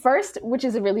 first, which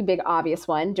is a really big obvious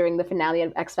one, during the finale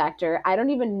of X Factor, I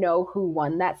don't even know who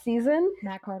won that season,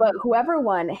 Matt Carter. but whoever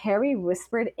won, Harry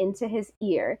whispered into his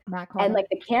ear, Matt Carter. and like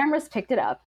the cameras picked it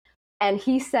up, and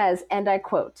he says, and I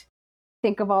quote,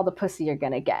 "Think of all the pussy you're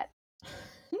gonna get."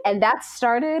 And that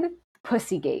started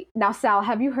Pussygate. Now, Sal,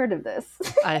 have you heard of this?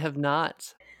 I have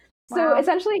not. So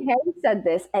essentially, Harry said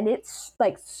this, and it's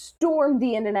like stormed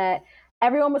the internet.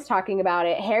 Everyone was talking about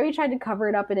it. Harry tried to cover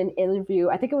it up in an interview.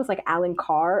 I think it was like Alan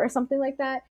Carr or something like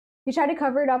that. He tried to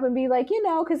cover it up and be like,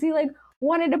 because he like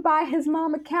wanted to buy his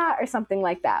mom a cat or something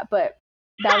like that. But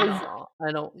that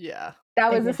was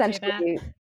that was essentially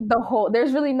the whole.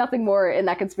 There's really nothing more in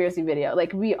that conspiracy video.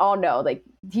 Like, we all know, like,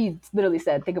 he literally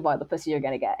said, "Think of all the pussy you're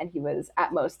gonna get," and he was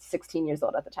at most 16 years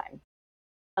old at the time.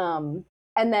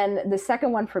 And then the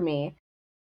second one for me,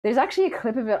 there's actually a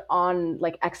clip of it on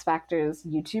like X Factor's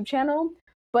YouTube channel,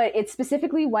 but it's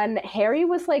specifically when Harry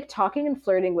was like talking and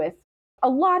flirting with a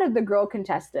lot of the girl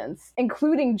contestants,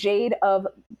 including Jade of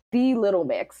the Little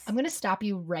Mix. I'm going to stop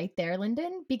you right there,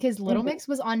 Lyndon, because Little Mix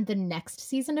was on the next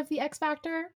season of the X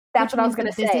Factor. That's what I was going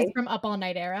to say. This is from Up All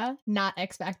Night era, not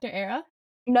X Factor era.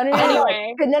 No.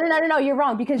 Anyway. No, you're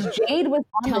wrong, because Jade was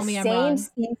on the same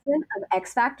season of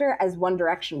X Factor as One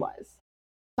Direction was.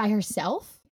 By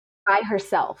herself? By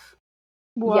herself.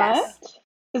 What? Yes.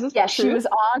 Is this true? She was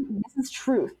on. This is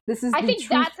truth. This is. I think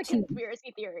that's a team.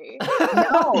 conspiracy theory.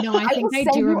 No, I think I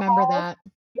do remember that.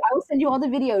 I will send you all the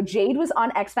video. Jade was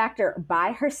on X Factor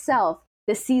by herself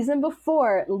the season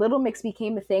before Little Mix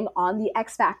became a thing on the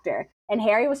X Factor. And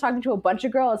Harry was talking to a bunch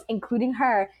of girls, including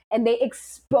her, and they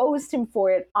exposed him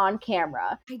for it on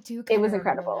camera. I do. It was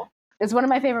incredible. It's one of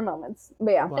my favorite moments.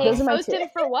 But yeah, they exposed him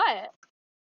for what?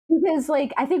 Because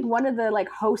like I think one of the like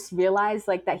hosts realized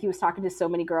like that he was talking to so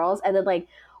many girls, and then like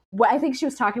I think she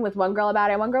was talking with one girl about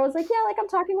it. And one girl was like, "Yeah, like I'm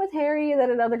talking with Harry." And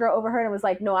then another girl overheard and was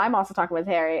like, "No, I'm also talking with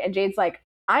Harry." And Jade's like,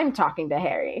 "I'm talking to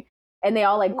Harry." And they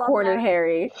all like cornered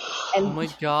Harry. And oh my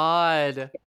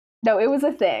god! No, it was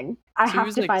a thing. I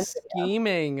have to find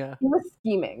scheming. He was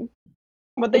scheming.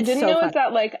 What they didn't know is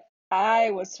that like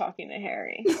I was talking to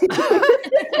Harry.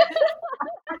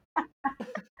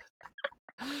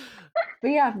 But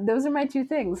yeah, those are my 2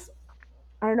 things.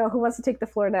 I don't know who wants to take the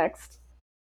floor next.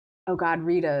 Oh God,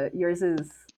 Rita, yours is.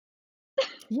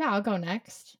 Yeah, I'll go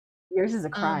next. Yours is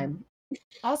a crime.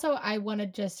 Also, I want to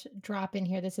just drop in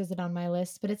here. This isn't on my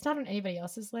list, but it's not on anybody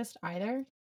else's list either.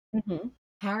 Mm-hmm.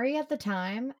 Harry at the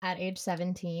time, at age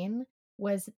 17,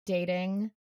 was dating.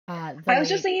 I was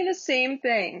just thinking the same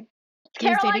thing.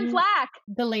 Caroline Flack.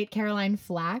 The late Caroline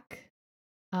Flack.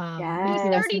 Yes.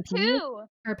 She's 32.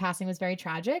 Her passing was very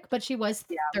tragic, but she was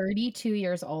 32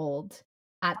 years old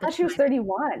at the time. She was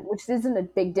 31, which isn't a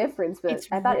big difference, but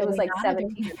I thought it was like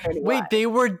 17 or 31.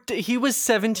 Wait, he was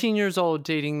 17 years old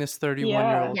dating this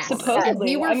 31-year-old. Yes.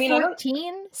 Supposedly. We were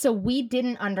 14, so we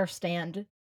didn't understand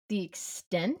the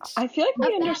extent. I feel like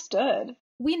we understood.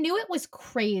 We knew it was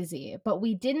crazy, but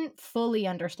we didn't fully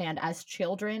understand as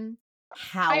children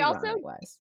how wrong it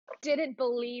was. Didn't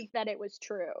believe that it was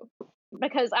true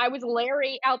because I was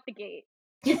Larry out the gate.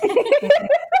 The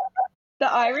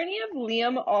irony of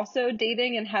Liam also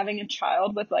dating and having a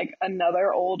child with like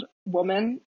another old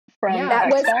woman from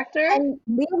X Factor. And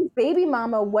Liam's baby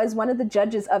mama was one of the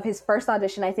judges of his first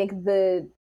audition. I think the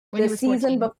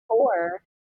season 14. Before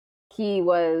he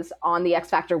was on the X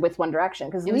Factor with One Direction,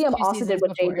 because Liam also did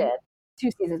what Jade did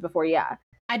 2 seasons before. Yeah,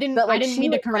 I didn't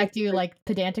mean to correct you like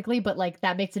pedantically, but like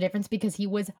that makes a difference because he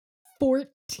was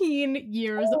 14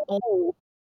 years old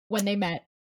when they met.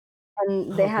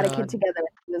 And they had a kid together.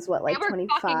 He was what, like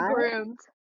 25?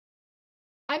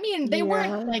 I mean, they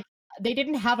weren't like, they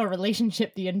didn't have a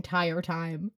relationship the entire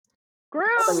time.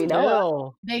 Groomed.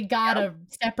 They got a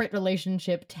separate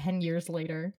relationship 10 years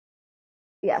later.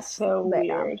 Yes. So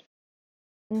weird.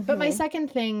 But my second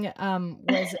thing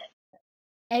was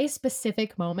a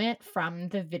specific moment from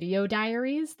the video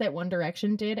diaries that One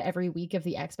Direction did every week of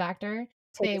the X Factor.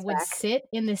 They would sit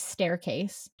in this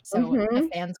staircase. So the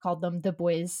fans called them the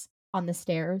boys on the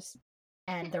stairs.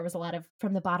 And there was a lot of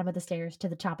from the bottom of the stairs to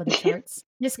the top of the charts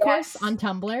discourse on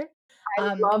Tumblr.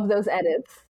 I love those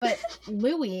edits. But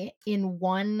Louis, in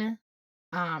one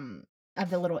of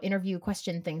the little interview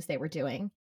question things they were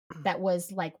doing, that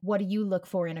was like, what do you look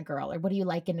for in a girl? Or what do you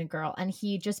like in a girl? And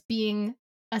he, just being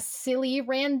a silly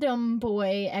random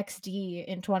boy XD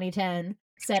in 2010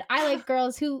 said, I like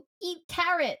girls who eat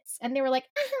carrots. And they were like,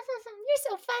 you're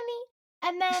so funny.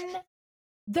 And then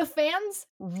the fans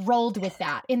rolled with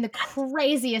that in the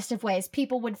craziest of ways.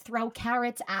 People would throw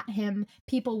carrots at him.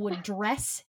 People would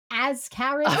dress as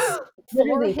carrots for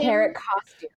Literally him. carrot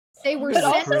costume. They were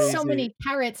sent so many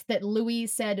carrots that Louis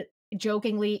said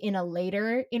jokingly in a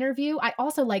later interview, I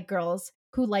also like girls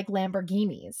who like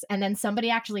Lamborghinis. And then somebody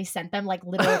actually sent them like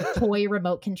little toy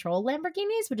remote control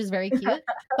Lamborghinis, which is very cute.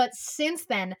 But since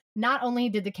then, not only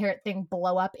did the carrot thing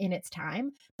blow up in its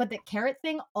time, but the carrot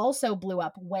thing also blew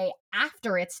up way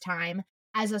after its time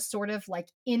as a sort of like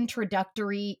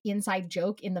introductory inside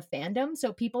joke in the fandom.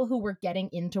 So people who were getting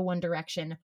into One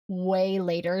Direction way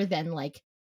later than like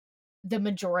the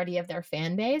majority of their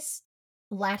fan base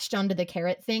latched onto the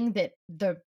carrot thing that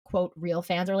the quote real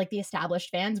fans or like the established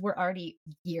fans were already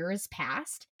years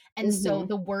past. And so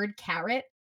the word carrot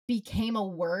became a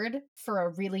word for a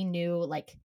really new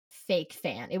like fake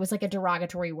fan. It was like a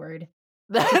derogatory word.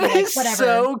 That is like,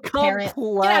 so carrot.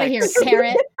 complex. Get out of here,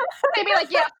 carrot. They'd be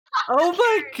like, yeah. Oh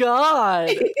my god.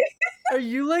 Are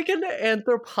you like an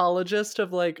anthropologist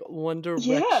of like One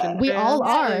Direction? Yeah, we all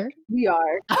are. Like, we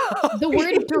are. The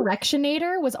word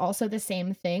directionator was also the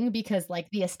same thing because like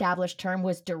the established term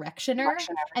was directioner.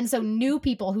 And so new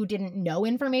people who didn't know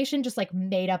information just like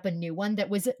made up a new one that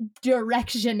was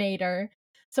directionator.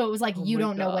 So it was like, you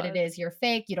don't know what it is. You're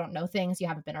fake. You don't know things. You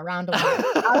haven't been around a lot.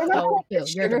 I remember So, like the you're a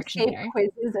sugar shape directionator.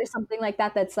 quizzes or something like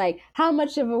that. That's like, how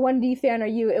much of a 1D fan are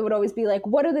you? It would always be like,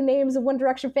 what are the names of One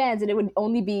Direction fans? And it would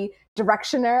only be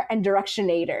Directioner and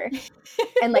Directionator.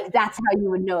 And like, that's how you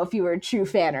would know if you were a true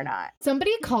fan or not.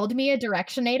 Somebody called me a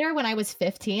directionator when I was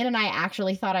 15, and I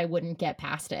actually thought I wouldn't get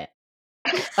past it.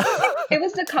 It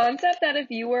was the concept that if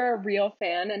you were a real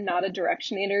fan and not a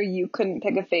directionator, you couldn't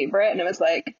pick a favorite. And it was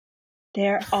like,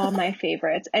 they're all my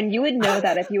favorites. And you would know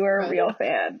that if you were a real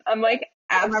fan. I'm like,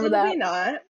 absolutely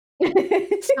not.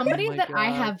 Somebody Oh my that I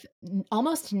God. have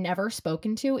almost never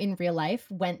spoken to in real life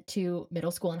went to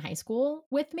middle school and high school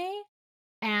with me.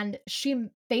 And she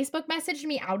Facebook messaged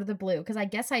me out of the blue because I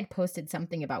guess I'd posted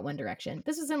something about One Direction.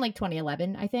 This was in like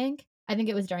 2011, I think. I think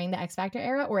it was during the X Factor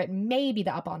era, or it may be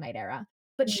the Up All Night era.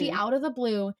 But she out of the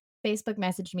blue Facebook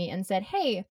messaged me and said,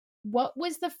 hey, what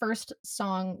was the first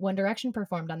song One Direction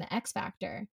performed on the X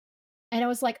Factor? And I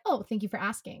was like, oh, thank you for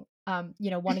asking.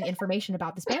 Wanting information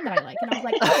about this band that I like. And I was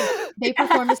like, oh, they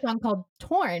performed a song called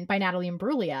Torn by Natalie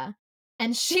Imbruglia.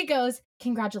 And she goes,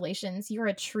 congratulations, you're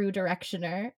a true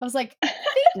directioner. I was like, thank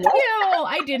you.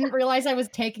 I didn't realize I was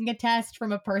taking a test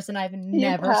from a person I've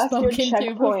never spoken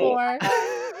to before.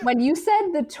 When you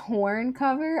said the Torn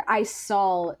cover, I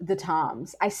saw the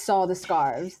Toms. I saw the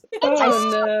scarves. I saw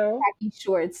the khaki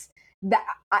shorts. That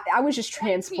I was just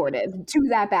transported to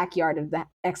that backyard of the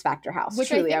X Factor house. Which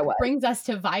Truly, I think was. brings us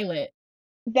to Violet.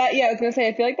 I was gonna say,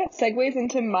 I feel like that segues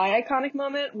into my iconic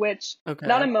moment, which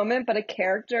not a moment, but a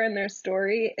character in their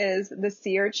story is the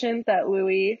sea urchin that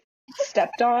Louis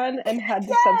stepped on and had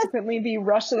to subsequently be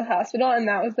rushed to the hospital. And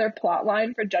that was their plot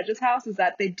line for Judge's House, is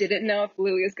that they didn't know if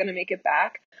Louis was gonna make it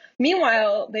back.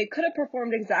 Meanwhile, they could have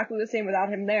performed exactly the same without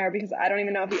him there, because I don't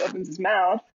even know if he opens his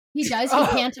mouth. He does. He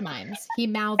pantomimes. He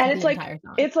mouths and the entire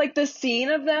song. It's like the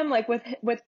scene of them like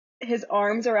with his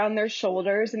arms around their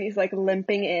shoulders, and he's like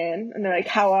limping in, and they're like,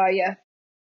 "How are you?"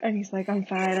 And he's like, "I'm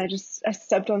fine. I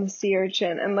stepped on the sea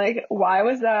urchin." And like, why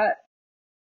was that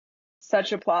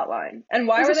such a plot line? And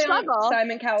why were they on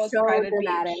Simon Cowell's private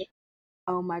beach?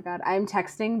 Oh my god, I'm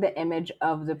texting the image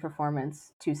of the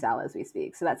performance to Sal as we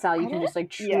speak, so that Sal, you can just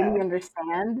like truly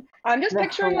understand. I'm just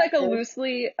picturing like a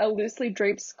loosely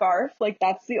draped scarf. Like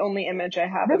that's the only image I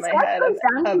have in my head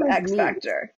of X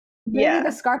Factor. Really,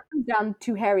 the scarf comes down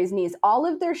to Harry's knees.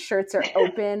 All of their shirts are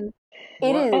open.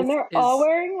 And they're all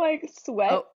wearing like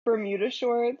sweat Bermuda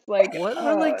shorts. Like what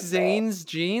are like Zayn's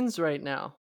jeans right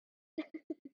now?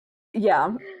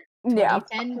 Yeah.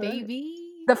 2010, baby.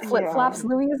 The flip-flops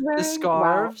Louis is wearing. The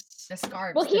scarves. Wow. The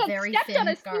scarves. Well, he had very stepped on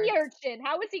a scarves. sea urchin.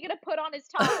 How was he going to put on his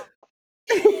top?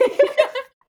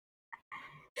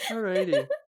 Alrighty.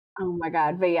 Oh my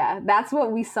god. But yeah, that's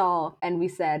what we saw, and we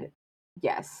said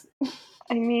yes.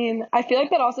 I mean, I feel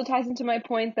like that also ties into my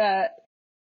point that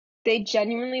they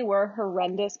genuinely were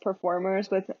horrendous performers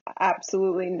with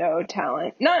absolutely no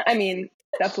talent. I mean,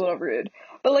 that's a little rude.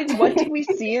 But like, what did we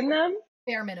see in them?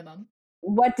 Bare minimum.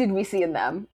 What did we see in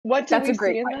them? See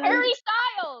in them? Harry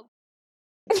Styles!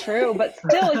 True, but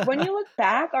still, like, when you look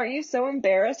back, aren't you so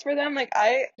embarrassed for them? Like,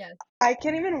 I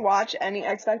can't even watch any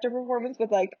X Factor performance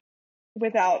with, like,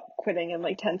 without quitting in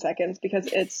like 10 seconds because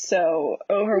it's so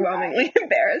overwhelmingly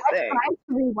embarrassing. I tried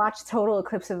to rewatch Total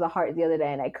Eclipse of the Heart the other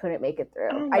day and I couldn't make it through.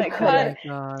 Oh my God.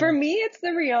 For me, it's the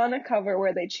Rihanna cover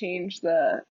where they changed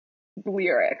the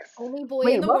lyrics. Only boy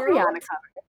in the world. Rihanna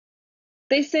cover?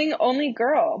 They sing Only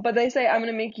Girl, but they say, I'm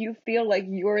going to make you feel like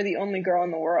you're the only girl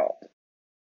in the world.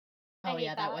 Oh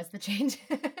yeah, that was the change.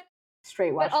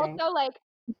 Straight washing. But also, like,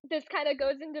 this kind of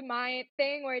goes into my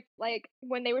thing where it's like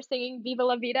when they were singing Viva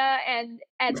La Vida and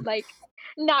like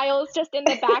Niall's just in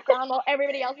the background while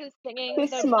everybody else is singing the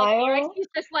the smile. Like, lyrics. He's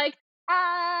just like,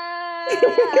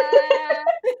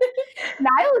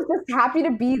 Niall is just happy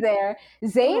to be there.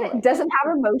 Zayn doesn't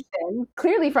have emotion,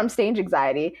 clearly from stage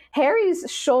anxiety. Harry's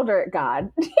shoulder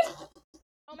god.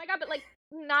 Oh my god, but like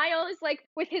Niall is like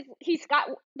he's got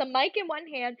the mic in one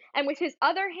hand and with his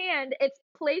other hand it's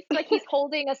placed like he's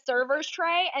holding a server's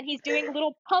tray and he's doing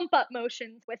little pump up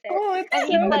motions with it. Oh, it's and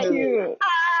so he's like, cute.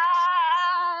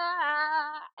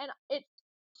 And it's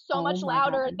so much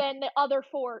louder than the other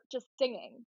four just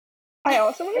singing. I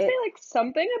also want to say like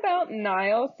something about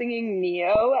Niall singing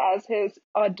Neo as his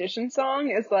audition song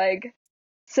is like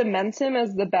cements him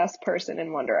as the best person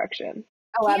in One Direction.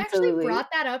 Oh, he actually brought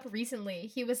that up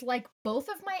recently. He was like, both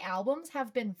of my albums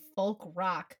have been folk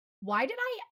rock. Why did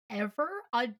I ever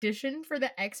audition for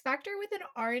the X Factor with an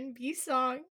R&B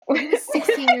song when he was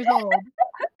 16 years old?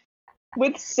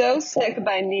 With So Sick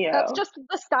by Neo. That's just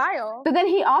the style. But then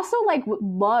he also like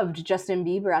loved Justin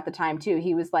Bieber at the time too.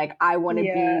 He was like, I want to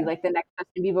be like the next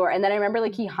Justin Bieber. And then I remember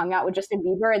like he hung out with Justin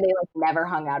Bieber and they like never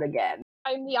hung out again.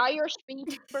 I'm the Irish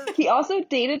Bieber. He also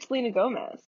dated Selena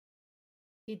Gomez.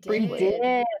 He did.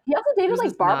 He also dated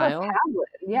like Barbara Pavlin.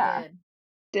 Yeah.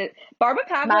 Did Barbara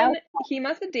Pavlin? He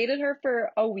must have dated her for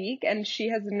a week, and she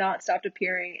has not stopped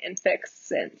appearing in Fix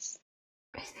since.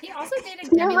 He also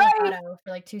dated Demi Lovato for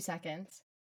like 2 seconds.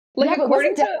 Like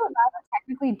according to Demi Lovato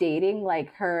technically dating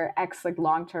like her ex like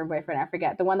long-term boyfriend, I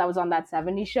forget, the one that was on that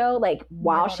 70s show, like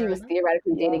while she was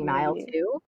theoretically dating Niall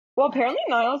too. Well, apparently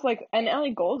Niall's like and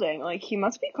Ellie Goulding, like he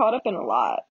must be caught up in a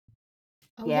lot.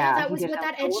 Oh yeah, that was what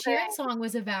that Ed Sheeran song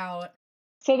was about.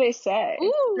 So they say.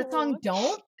 Ooh. The song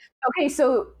Don't? Okay,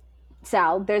 so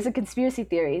Sal, there's a conspiracy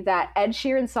theory that Ed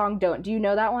Sheeran's song Don't. Do you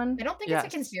know that one? I don't think it's a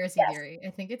conspiracy theory. I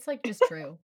think it's like just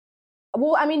true.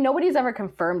 Well, I mean, nobody's ever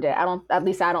confirmed it. At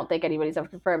least I don't think anybody's ever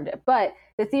confirmed it. But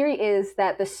the theory is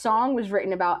that the song was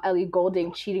written about Ellie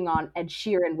Goulding cheating on Ed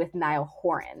Sheeran with Niall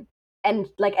Horan. And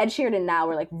like Ed Sheeran and Niall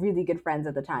were like really good friends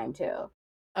at the time too.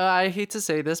 I hate to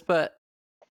say this, but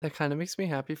that kind of makes me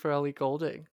happy for Ellie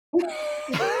Goulding.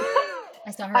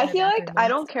 I feel like I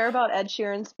don't care about Ed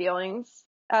Sheeran's feelings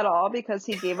at all because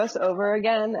he gave us Over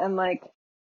Again, and like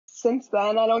since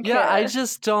then I don't care. Yeah, I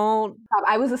just don't.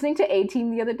 I was listening to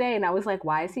A-Team the other day, and I was like,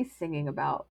 "Why is he singing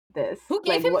about this? Who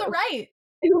gave him the right?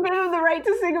 Who gave him the right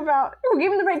to sing about? Who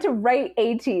gave him the right to write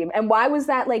A-Team? And why was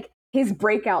that like his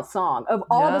breakout song of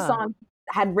all the songs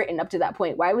had written up to that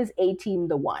point? Why was A-Team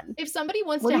the one? If somebody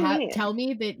wants to tell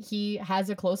me that he has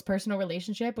a close personal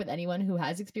relationship with anyone who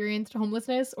has experienced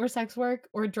homelessness or sex work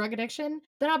or drug addiction,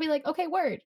 then I'll be like, okay,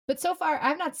 word. But so far,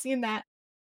 I've not seen that.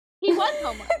 He was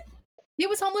homeless. He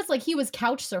was homeless, like he was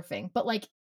couch surfing, but like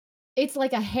it's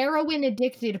like a heroin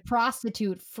addicted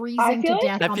prostitute freezing to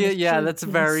death. That's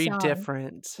very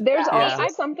different. There's also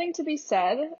something to be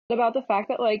said about the fact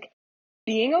that like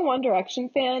being a One Direction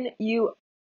fan, you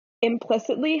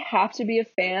implicitly have to be a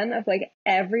fan of like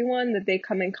everyone that they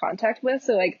come in contact with.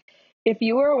 So like if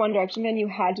you were a One Direction fan, you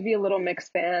had to be a Little Mix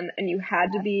fan, and you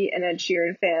had to be an Ed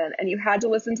Sheeran fan, and you had to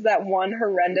listen to that one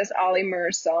horrendous Ollie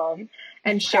Murs song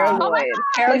and Cher Lloyd.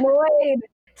 Cher Lloyd,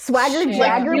 Swagger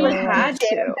Jagger. You had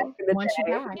to. Want You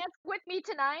Back. Dance with me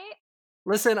tonight.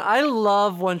 Listen, I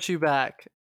love Want You Back.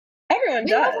 Everyone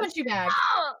does. Love Want You Back.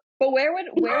 But where would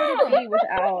it be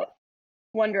without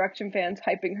One Direction fans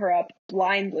hyping her up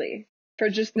blindly for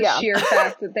just the sheer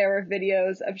fact that there were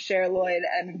videos of Cher Lloyd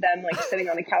and them like sitting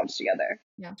on a couch together.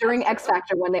 Yeah. During X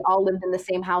Factor, when they all lived in the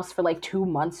same house for like 2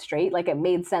 months straight, like it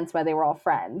made sense why they were all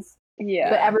friends.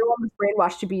 Yeah. But everyone was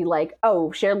brainwashed to be like,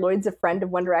 oh, Cher Lloyd's a friend of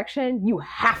One Direction. You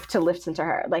have to listen to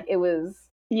her. Like it was.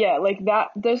 Yeah, like that.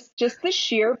 There's just the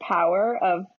sheer power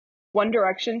of One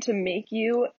Direction to make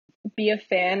you be a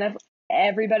fan of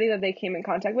everybody that they came in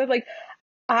contact with. Like,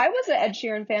 I was an Ed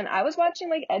Sheeran fan. I was watching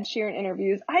like Ed Sheeran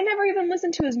interviews. I never even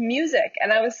listened to his music,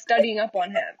 and I was studying up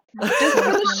on him just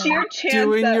for the sheer chance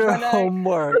doing that your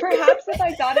homework. Perhaps if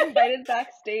I got invited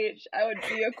backstage, I would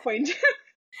be acquainted.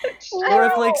 Or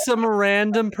if like some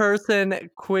random person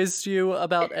quizzed you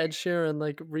about Ed Sheeran,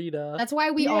 like Rita. That's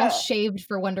why we all shaved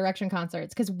for One Direction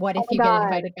concerts. Because what if you get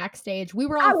invited backstage? We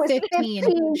were all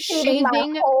 15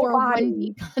 shaving for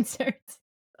 1D concerts.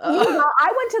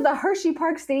 I went to the Hershey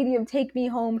Park Stadium Take Me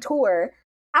Home tour.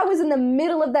 I was in the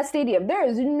middle of that stadium. There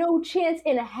is no chance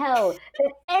in hell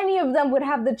that any of them would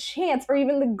have the chance or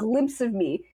even the glimpse of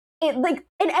me, in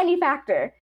any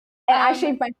factor. And I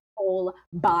shaved my whole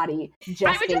body just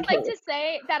I would just like case. to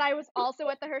say that I was also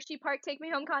at the Hershey Park Take Me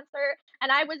Home concert,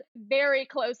 and I was very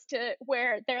close to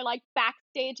where their like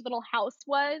backstage little house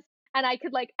was, and I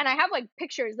could and I have like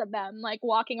pictures of them like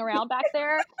walking around back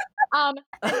there. And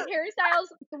Harry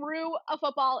Styles threw a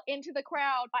football into the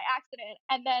crowd by accident,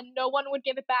 and then no one would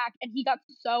give it back, and he got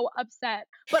so upset.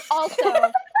 But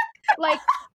also, like,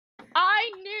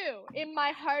 I knew in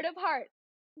my heart of hearts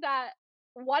that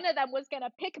one of them was gonna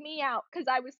pick me out because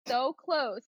I was so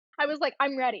close. I was like,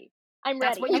 I'm ready. I'm ready.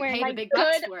 That's what you pay the big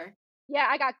bucks for. Yeah,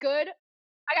 I got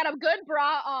a good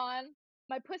bra on.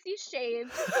 My pussy's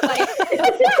shaved. Like,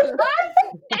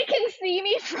 they can see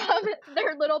me from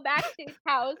their little backstage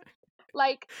house.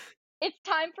 Like, it's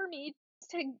time for me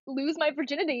to lose my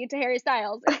virginity to Harry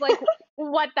Styles. It's like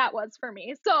what that was for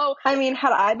me. So I mean,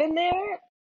 had I been there,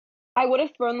 I would have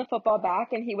thrown the football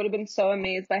back, and he would have been so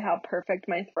amazed by how perfect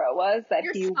my throw was that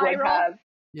he would have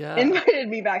invited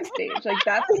me backstage. Like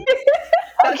that's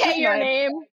okay, your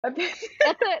name. That's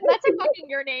a fucking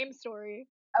your name story.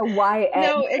 A YN.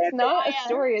 No, it's not a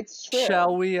story. It's true.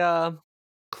 Shall we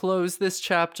close this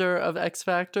chapter of X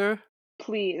Factor?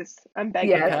 Please, I'm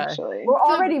begging. Yes. Actually, we're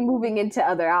already moving into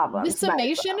other albums. The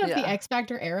summation of the X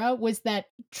Factor era was that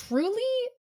truly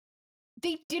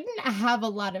they didn't have a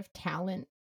lot of talent,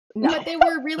 but they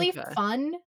were really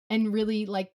fun and really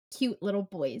like cute little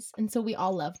boys, and so we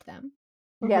all loved them.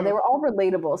 Yeah, they were all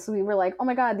relatable. So we were like, oh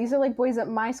my God, these are like boys at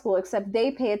my school, except they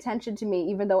pay attention to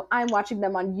me, even though I'm watching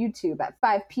them on YouTube at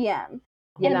 5 p.m.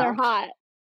 And they're hot.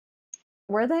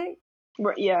 Were they?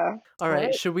 Yeah. All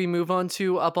right. Should we move on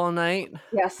to Up All Night?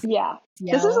 Yes. Yeah.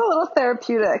 This is a little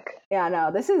therapeutic. Yeah, no,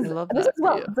 this is what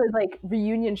the like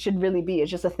reunion should really be.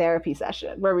 It's just a therapy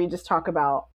session where we just talk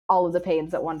about all of the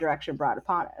pains that One Direction brought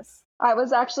upon us. I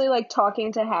was actually like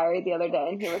talking to Harry the other day,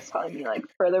 and he was telling me like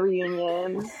for the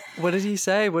reunion. What did he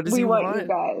say? What does he want? You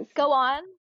guys. Go on.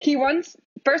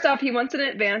 First off, he wants an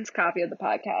advanced copy of the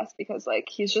podcast because like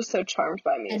he's just so charmed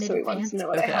by me, so he wants to know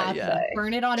what I have to say.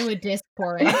 Burn it onto a disc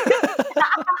for it.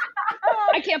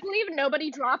 I can't believe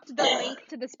nobody dropped the link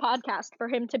to this podcast for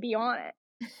him to be on it.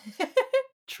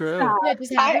 True. Yeah,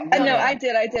 I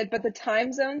did, but the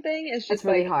time zone thing is just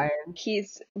really like hard.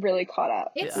 He's really caught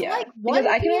up. It's like 1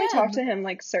 because I can only talk to him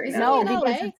like certain hours. No,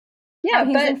 because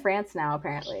he's in France now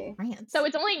apparently. So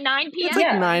it's only 9 p.m. It's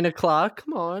like 9 o'clock.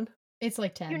 Come on. It's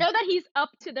like 10. You know that he's up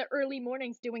to the early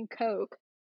mornings doing coke.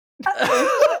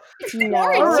 No.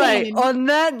 All right. On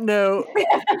that note,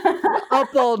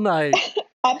 Up All Night.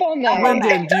 Up All Night.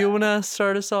 Lyndon, do you want to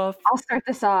start us off? I'll start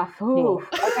this off. Ooh.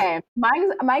 Okay.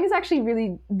 Mine is actually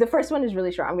really, the first one is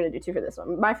really short. I'm going to do 2 for this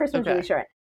one. My first one's really short.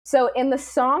 So in the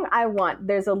song I Want,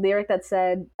 there's a lyric that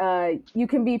said, you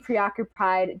can be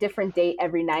preoccupied, different date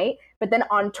every night. But then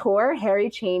on tour, Harry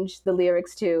changed the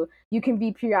lyrics to, you can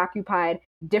be preoccupied,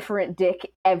 different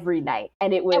dick every night.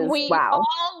 And it was, and we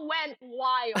all went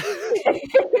wild.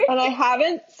 And I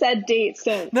haven't said date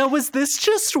since. Now, was this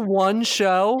just one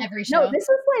show? Every show. No, this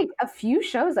was like a few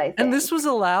shows, I think. And this was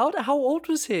allowed? How old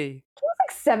was he? He was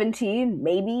like 17,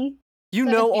 maybe. You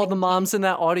know all the moms in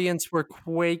that audience were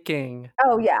quaking.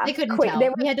 Oh, yeah. They couldn't tell.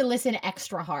 We had to listen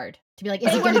extra hard to be like,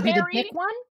 is it going to be the dick one?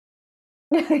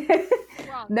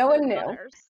 No one knew.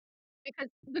 Because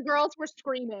the girls were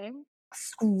screaming.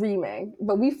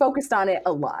 But we focused on it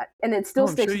a lot. And it still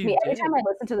sticks with me. Every time I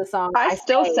listen to the song, I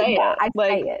still say it. I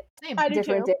say it. Same. I do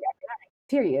different too. dick every night,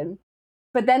 period.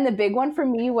 But then the big one for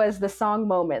me was the song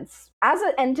Moments. As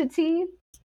an entity,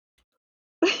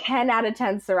 10 out of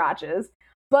 10 srirachas.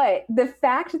 But the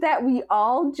fact that we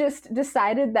all just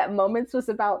decided that Moments was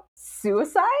about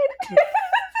suicide.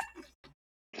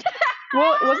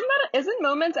 Well, isn't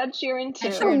Moments Ed Sheeran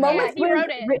too? So Moments was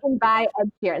written by Ed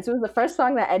Sheeran. So it was the first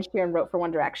song that Ed Sheeran wrote for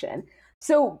One Direction.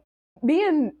 So me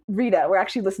and Rita were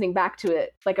actually listening back to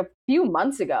it like a few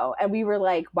months ago, and we were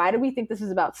like, why do we think this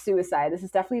is about suicide? This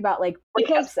is definitely about like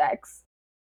breakup sex.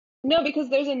 No, because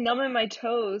there's a numb in my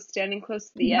toes standing close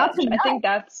to the edge. I think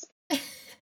that's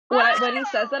when he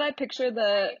says that, I picture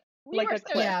a clip.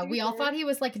 Yeah, we all thought he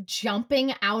was like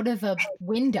jumping out of a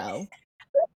window.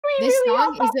 This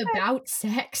song is about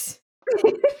sex.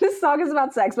 This song is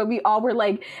about sex, but we all were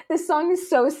like, this song is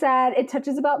so sad. It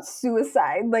touches about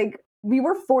suicide. Like, we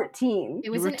were 14. It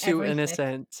was too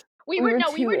innocent. We were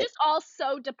just all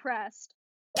so depressed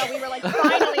that we were like,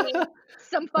 finally,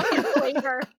 some fucking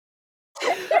flavor.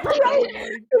 Right?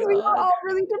 Because we were all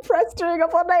really depressed during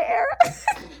Up All Night era.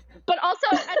 But also,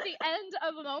 at the end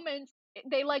of Moments,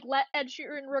 they like let Ed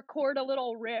Sheeran record a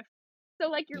little riff. So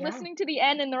like you're listening to the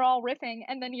end and they're all riffing,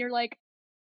 and then you're like,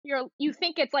 you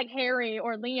think it's like Harry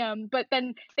or Liam, but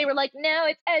then they were like, no,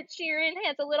 it's Ed Sheeran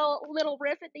has a little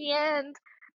riff at the end,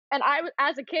 and I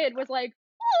as a kid was like,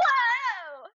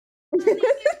 whoa,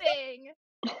 amazing.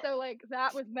 So like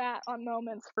that was that on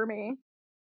Moments for me.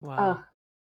 Wow.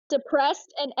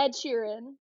 Depressed and Ed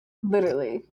Sheeran.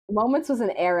 Literally. Moments was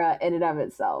an era in and of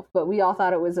itself, but we all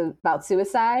thought it was about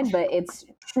suicide, but it's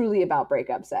truly about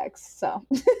breakup sex. So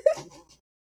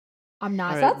I'm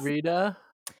not. All right, Rita.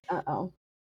 Uh-oh.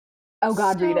 Oh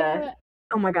God, so, Rita.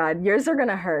 Oh my God, yours are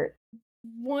gonna hurt.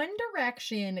 One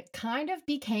Direction kind of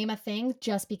became a thing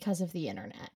just because of the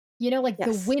internet. You know, like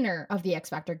the winner of the X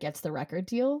Factor gets the record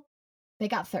deal. They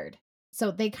got third.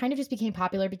 So they kind of just became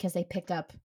popular because they picked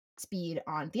up speed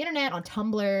on the internet, on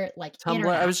Tumblr, like Tumblr.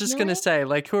 I was just gonna say,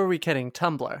 like, who are we kidding?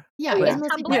 Tumblr. Yeah,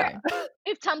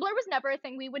 if Tumblr was never a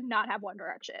thing, we would not have One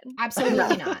Direction.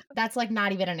 Absolutely not. That's like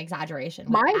not even an exaggeration.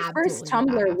 My first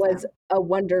Tumblr was a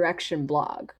One Direction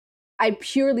blog. I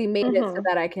purely made it so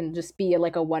that I can just be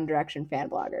like a One Direction fan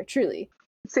blogger. Truly.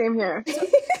 Same here.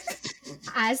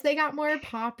 As they got more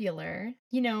popular,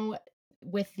 you know,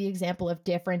 with the example of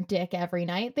Different Dick Every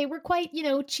Night, they were quite, you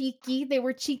know, cheeky. They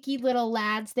were cheeky little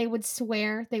lads. They would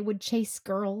swear. They would chase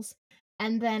girls.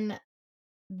 And then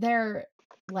their,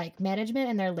 like,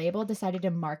 management and their label decided to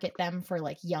market them for,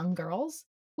 like, young girls,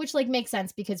 which, like, makes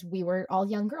sense because we were all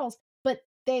young girls. But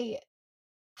they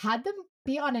had them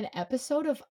be on an episode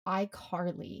of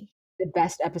iCarly. The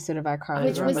best episode of iCarly.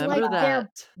 Which was like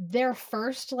their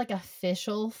first like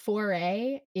official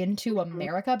foray into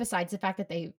America, besides the fact that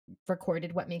they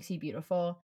recorded What Makes You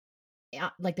Beautiful,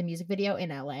 like the music video in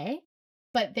LA.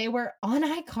 But they were on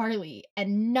iCarly,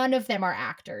 and none of them are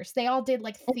actors. They all did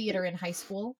like theater in high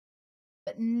school,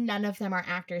 but none of them are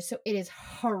actors. So it is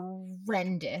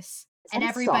horrendous. And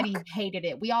everybody hated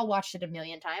it. We all watched it a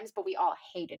million times, but we all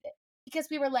hated it. Because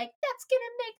we were like, that's going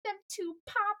to make them too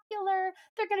popular.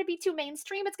 They're going to be too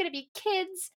mainstream. It's going to be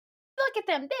kids. Look at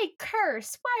them. They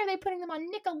curse. Why are they putting them on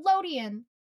Nickelodeon?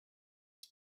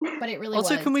 But it really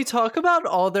also, can we talk about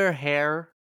all their hair?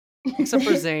 Except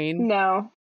for Zayn. No,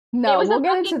 we'll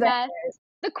get into that.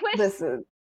 The quiffs. Listen.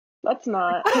 Let's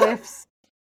not. Quiffs.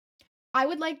 I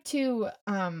would like to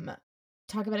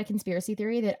talk about a conspiracy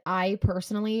theory that I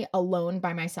personally, alone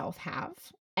by myself, have.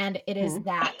 And it is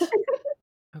that...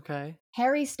 Okay.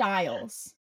 Harry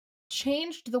Styles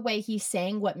changed the way he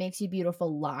sang What Makes You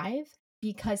Beautiful live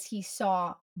because he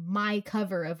saw my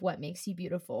cover of What Makes You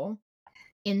Beautiful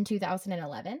in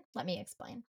 2011. Let me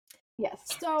explain. Yes.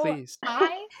 So please.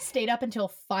 I stayed up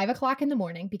until 5 o'clock in the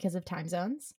morning because of time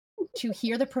zones to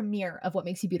hear the premiere of What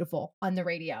Makes You Beautiful on the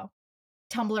radio.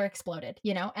 Tumblr exploded,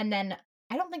 you know? And then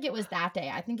I don't think it was that day.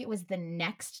 I think it was the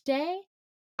next day.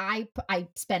 I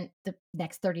spent the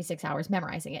next 36 hours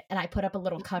memorizing it, and I put up a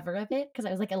little cover of it because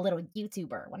I was like a little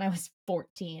YouTuber when I was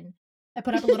 14. I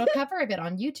put up a little cover of it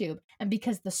on YouTube, and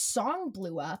because the song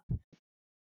blew up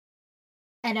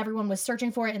and everyone was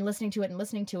searching for it and listening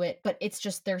to it, but it's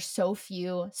just there's so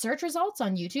few search results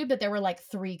on YouTube that there were like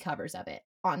 3 covers of it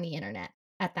on the internet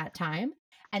at that time.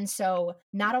 And so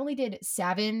not only did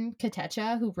Savin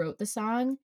Katecha, who wrote the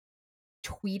song,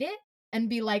 tweet it and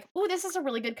be like, oh, this is a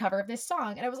really good cover of this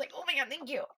song. And I was like, oh my God, thank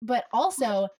you. But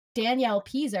also Danielle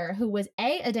Peaser, who was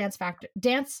a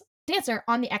dancer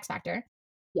on the X Factor.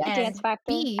 Yeah, Dance Factor.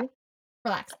 B,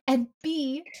 relax. And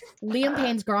B, Liam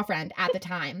Payne's girlfriend at the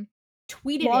time,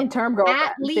 tweeted long-term it girlfriend.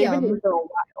 at Liam. For a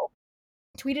while.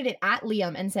 Tweeted it at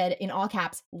Liam and said in all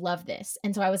caps, love this.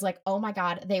 And so I was like, oh my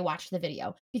God, they watched the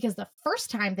video. Because the first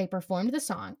time they performed the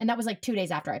song, and that was like 2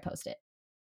 days after I posted.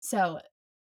 So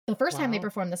the first time they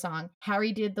performed the song,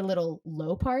 Harry did the little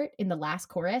low part in the last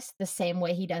chorus the same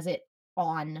way he does it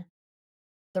on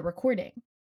the recording.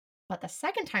 But the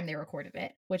second time they recorded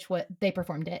it, they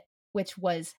performed it, which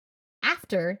was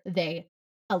after they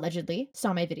allegedly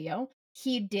saw my video,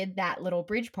 he did that little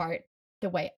bridge part the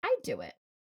way I do it.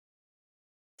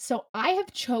 So I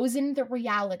have chosen the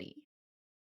reality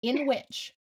in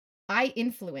which I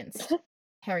influenced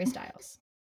Harry Styles.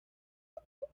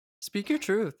 Speak your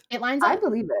truth. It lines up. I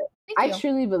believe it. I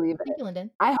truly believe it. Thank you,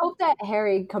 Lyndon. I hope that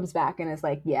Harry comes back and is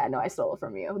like, yeah, no, I stole it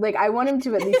from you. Like, I want him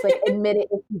to at least like admit it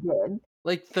if he did.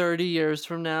 Like 30 years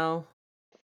from now.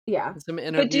 Yeah.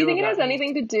 But do you think it has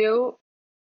anything to do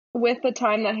with the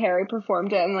time that Harry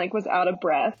performed it and like was out of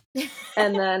breath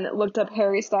and then looked up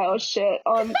Harry Styles shit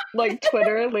on like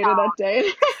Twitter later that day?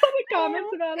 The comments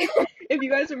about it. If you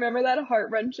guys remember that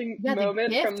heart-wrenching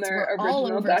moment from their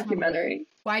original documentary. Tumblr.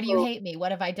 Why do you hate me?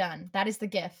 What have I done? That is the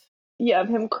GIF. of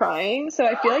him crying. So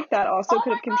I feel like that also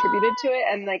could have contributed to it.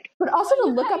 And like, but also to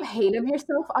look up hate of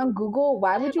yourself on Google,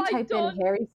 why would you type in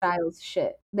Harry Styles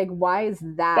shit? Like, why is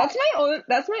that?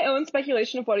 That's my own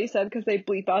speculation of what he said because they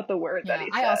bleep out the word that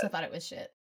he said. I also thought it was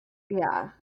shit. Yeah.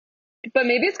 But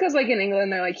maybe it's because like in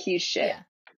England they're like, he's shit. Yeah.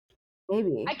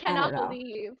 Maybe. I cannot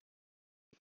believe.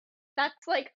 That's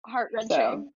like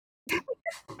heart-wrenching. So.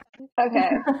 Okay.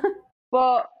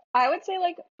 Well, I would say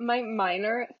like my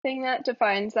minor thing that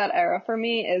defines that era for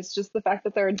me is just the fact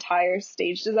that their entire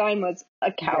stage design was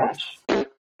a couch. Yes.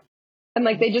 And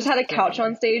like they just had a couch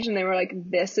on stage and they were like,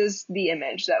 this is the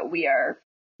image that we are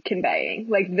conveying.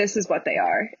 Like this is what they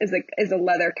are, is a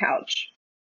leather couch.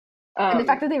 And the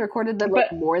fact that they recorded them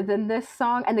like more than this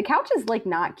song, and the couch is like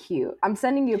not cute. I'm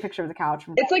sending you a picture of the couch.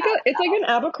 It's like an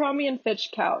Abercrombie and Fitch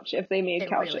couch if they made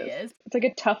couches. Really is. It's like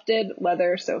a tufted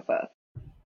leather sofa.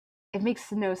 It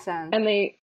makes no sense. And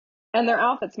their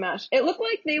outfits matched. It looked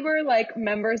like they were like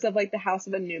members of like the House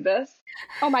of Anubis.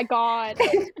 Oh my god.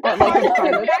 Not House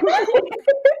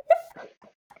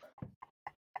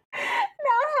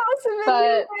of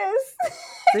Anubis.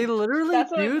 They literally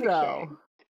do though.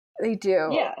 They do.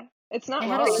 Yeah. It's not they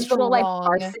had a little like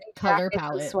color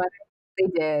palette. They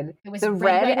did. It was the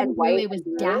red and white. It was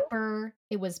dapper.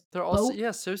 It was. They're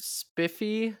also so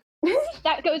spiffy.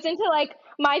 That goes into like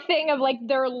my thing of like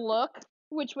their look,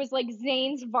 which was like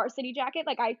Zayn's varsity jacket.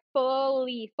 Like I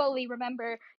fully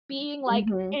remember being like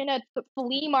in a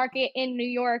flea market in New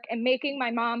York and making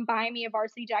my mom buy me a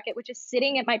varsity jacket, which is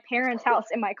sitting at my parents' house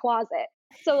in my closet.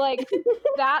 So like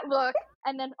that look,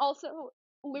 and then also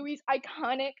Louis'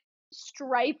 iconic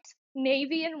striped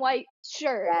navy and white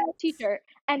t-shirt,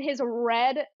 and his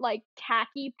red like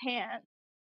khaki pants,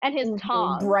 and his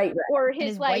top, bright red, or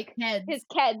his like white his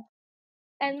Keds.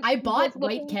 And I bought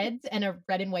white Keds and a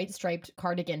red and white striped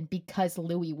cardigan because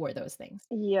Louis wore those things.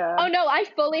 Yeah. Oh no, I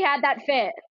fully had that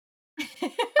fit.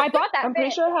 I bought that. I'm pretty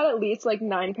sure I had at least like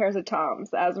 9 pairs of Toms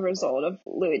as a result of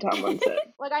Louis Tomlinson.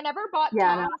 Like I never bought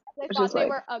Toms. I thought they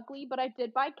were ugly, but I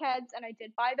did buy Keds, and I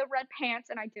did buy the red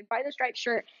pants, and I did buy the striped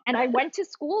shirt, and I went to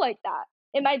school like that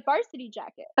in my varsity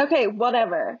jacket. Okay,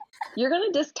 whatever. You're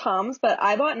gonna diss Toms, but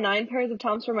I bought 9 pairs of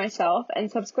Toms for myself, and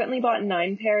subsequently bought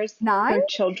 9 pairs for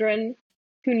children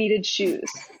who needed shoes,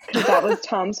 because that was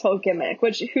Tom's whole gimmick,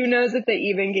 which who knows if they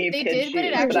even gave kids shoes. But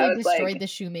it actually destroyed the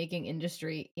shoemaking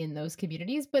industry in those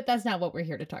communities, but that's not what we're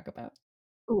here to talk about.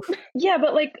 Oof. Yeah,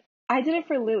 but like, I did it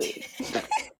for Louis.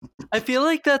 I feel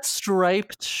like that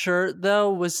striped shirt,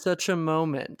 though, was such a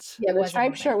moment. Yeah, the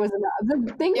striped shirt was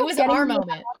the thing. It was our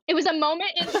moment. It was a moment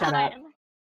in time.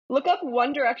 Look up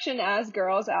One Direction as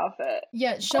girl's outfit.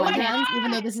 Yeah, show of hands,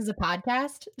 even though this is a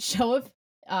podcast, show of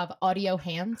audio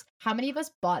hands. How many of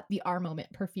us bought the Our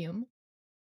Moment perfume?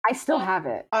 I still have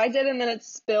it. I did, and then it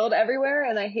spilled everywhere,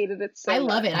 and I hated it so much. I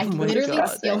love it. I literally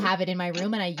still have it in my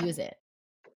room, and I use it.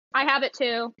 I have it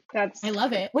too. I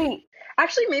love it. Wait,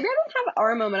 actually, maybe I didn't have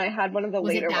Our Moment. I had one of the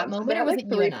later ones. Moment, or was it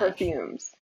 3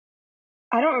 perfumes?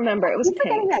 I don't remember. It was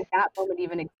pink. That Moment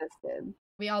even existed.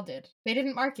 We all did. They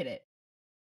didn't market it.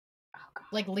 Oh, God.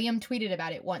 Like Liam tweeted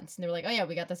about it once, and they were like, "Oh yeah,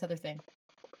 we got this other thing."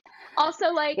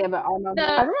 Also, like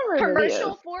the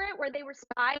commercial for it where they were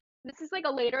spies. This is like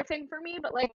a later thing for me,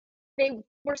 but like they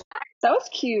were spies. That was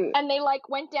cute. And they like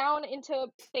went down into,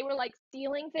 they were like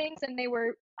stealing things, and they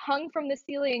were hung from the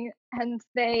ceiling, and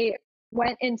they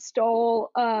went and stole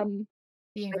the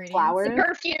ingredients, flowers, the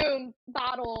perfume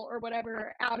bottle or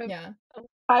whatever out of. Yeah.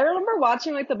 I remember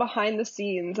watching like the behind the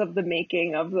scenes of the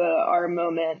making of the Our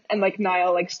Moment, and like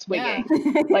Niall like swinging.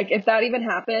 Yeah. Like if that even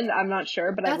happened, I'm not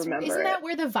sure, but I remember. Isn't that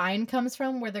where the Vine comes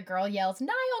from, where the girl yells,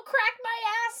 "Niall, crack my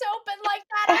ass open like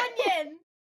that onion"?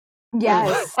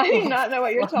 Yes. I do not know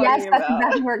what you're talking about. Yes, that's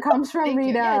exactly where it comes from,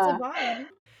 Rita. Yeah, it's a Vine.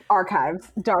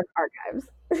 Archives, dark archives.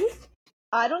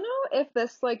 I don't know if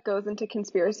this like goes into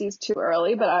conspiracies too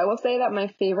early, but I will say that my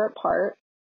favorite part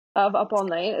of Up All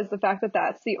Night is the fact that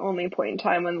that's the only point in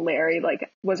time when Larry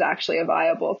like was actually a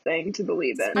viable thing to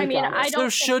believe in. I mean, I don't. So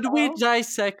should we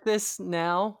dissect this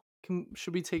now?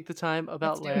 Should we take the time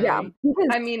about Larry? Yeah.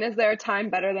 I mean, is there a time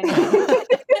better than now?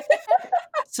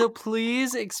 So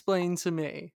please explain to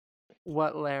me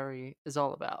what Larry is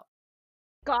all about.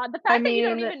 God, the fact that you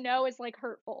don't even know is like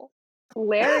hurtful.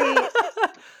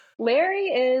 Larry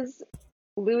is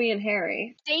Louis and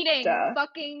Harry. Dating,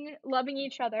 fucking, loving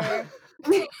each other.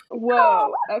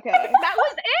 Whoa, okay. That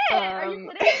was it! Are you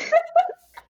kidding?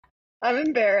 I'm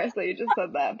embarrassed that you just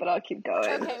said that, but I'll keep going.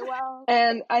 Okay, well.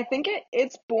 And I think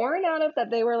it's born out of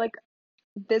that they were like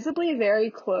visibly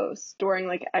very close during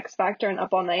like X Factor and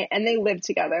Up All Night, and they lived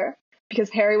together. because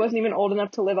Harry wasn't even old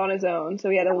enough to live on his own, so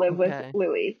he had to live with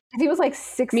Louis. He was like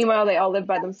 16. Meanwhile, they all lived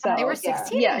by themselves. They were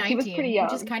 16 and 19, he was pretty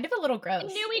young. which is kind of a little gross.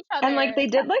 They knew each other. And like they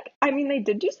did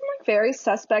do some like very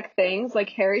suspect things. Like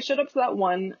Harry showed up to that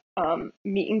one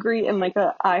meet and greet in like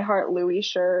a I Heart Louis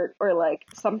shirt or like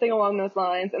something along those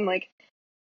lines, and like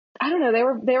I don't know,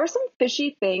 there were some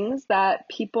fishy things that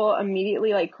people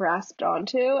immediately like grasped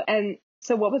onto. And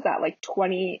so what was that, like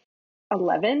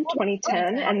 2011,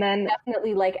 2010, and then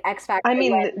definitely like X Factor. I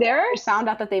mean, they found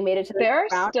out that they made it to the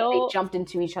round, they jumped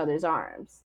into each other's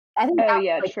arms. I think that was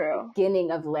like the beginning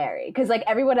of Larry, because like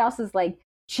everyone else is like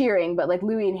cheering, but like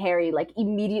Louis and Harry like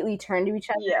immediately turn to each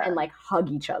other and like hug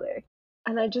each other.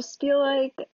 And I just feel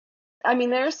like, I mean,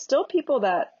 there are still people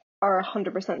that are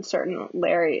 100% certain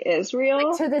Larry is real.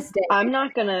 Like, to this day, I'm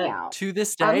not gonna. To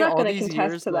this day, I'm not all these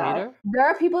years later, there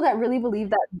are people that really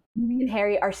believe that Louis and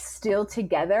Harry are still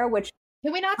together. Which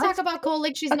can we not talk about Cole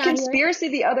like she's a not conspiracy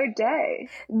here? The other day?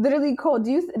 Literally, Cole.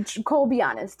 Cole, be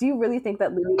honest. Do you really think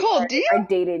that Louis and Harry are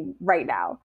dating right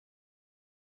now?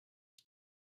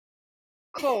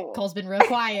 Cole's been real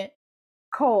quiet.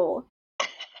 Cole,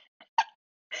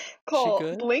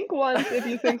 blink once if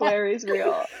you think Larry's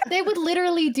real. They would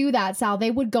literally do that, Sal.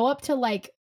 They would go up to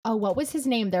like, oh, what was his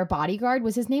name? Their bodyguard?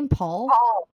 Was his name Paul?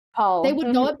 Paul. They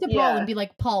would go up to Paul and be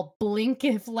like, Paul, blink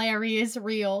if Larry is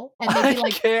real. And they'd be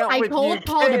like, I told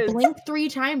Paul to blink 3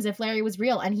 times if Larry was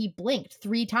real. And he blinked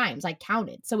 3 times. I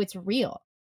counted. So it's real.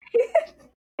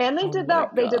 And they did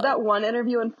that. They did that one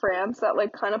interview in France that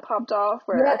like kind of popped off.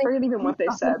 Where I forget even what they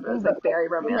said, but it was like very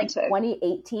romantic. In like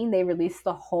 2018, they released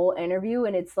the whole interview,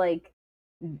 and it's like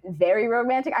very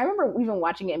romantic. I remember even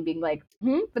watching it and being like,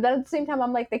 but then at the same time,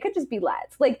 I'm like, they could just be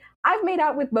lads. Like I've made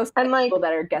out with most of the people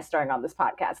that are guest starring on this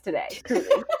podcast today. Truly,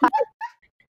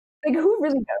 like who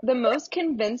really knows? The most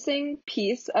convincing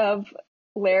piece of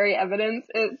Larry evidence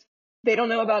is They Don't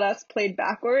Know About Us played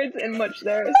backwards, in which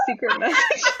there are secret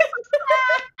messages.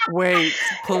 Wait,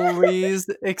 please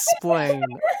explain.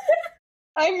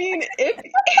 I mean, if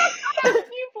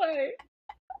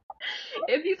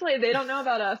you play They Don't Know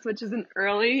About Us, which is an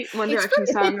early One Direction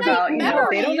song about, they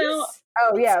don't know.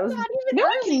 Oh yeah, no,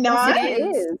 it's not. It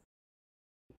is.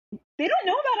 They Don't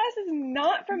Know About Us is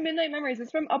not from Midnight Memories.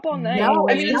 It's from Up All Night. No,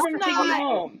 I mean, it's from Take Me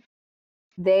Home.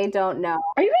 They Don't Know.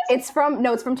 Are you guys? It's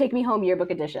from Take Me Home Yearbook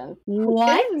Edition.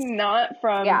 What? It is not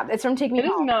from. Yeah, it's from Take Me Home.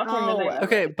 It is not from Midnight Memories.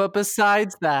 Okay, but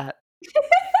besides that,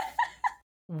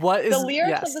 what is the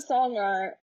lyrics of the song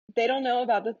are? They don't know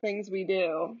about the things we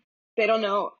do. They don't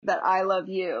know that I love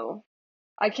you.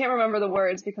 I can't remember the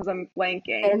words because I'm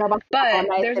blanking. They don't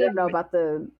know about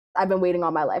I've been waiting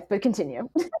all my life, but continue.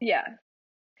 Yeah.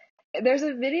 There's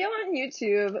a video on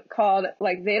YouTube called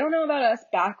like They Don't Know About Us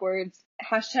backwards,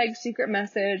 #secret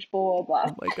message, blah, blah, blah.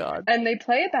 Oh my God. And they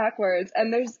play it backwards,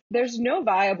 and there's no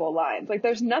viable lines. Like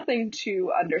there's nothing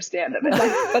to understand of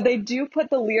it. But they do put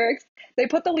the lyrics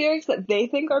that they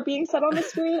think are being said on the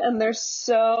screen, and they're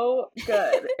so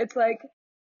good. It's like,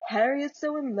 Harry is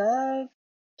so in love.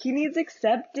 He needs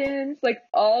acceptance. Like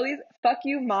all these, fuck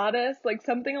you, Modest. Like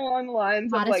something along the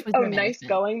lines of like, oh, nice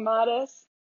going, Modest.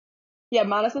 Yeah,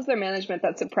 Modest was their management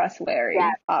that suppressed Larry,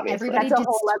 obviously. Everybody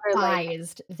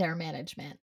despised their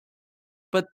management.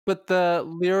 But the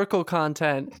lyrical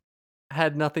content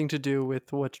had nothing to do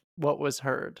with what was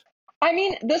heard. I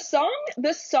mean, the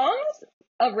song's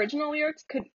original lyrics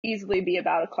could easily be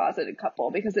about a closeted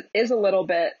couple because it is a little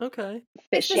bit fishy.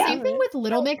 It's the same thing with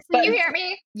Little Mix. Can you hear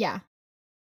me? Yeah.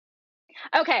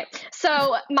 Okay,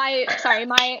 so my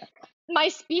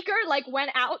speaker like went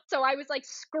out, so I was like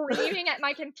screaming at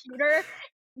my computer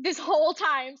this whole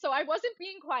time, so I wasn't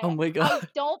being quiet. Oh my God.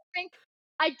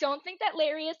 I don't think that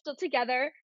Larry is still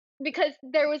together because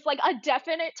there was like a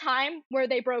definite time where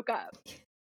they broke up.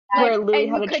 Where Louis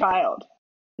had a child.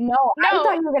 No, I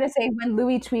thought you were going to say when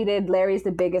Louis tweeted, Larry's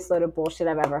the biggest load of bullshit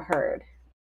I've ever heard.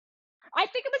 I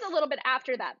think it was a little bit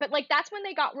after that, but like that's when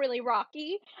they got really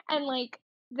rocky and like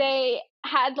they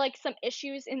had like some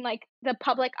issues in like the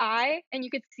public eye and you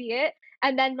could see it.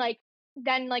 And then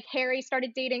Harry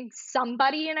started dating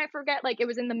somebody and I forget, like it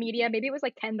was in the media. Maybe it was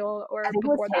like Kendall or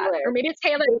before that. Or maybe it's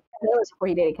Taylor. Taylor was before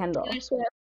he dated Kendall.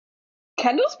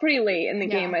 Kendall's pretty late in the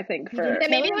game, I think, for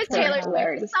maybe it was Taylor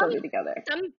Larry to still be together.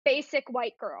 Some basic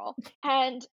white girl.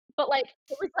 But like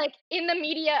it was like in the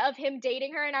media of him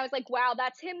dating her and I was like, wow,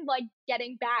 that's him like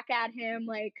getting back at him.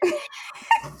 Like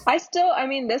I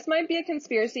mean, this might be a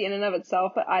conspiracy in and of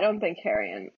itself, but I don't think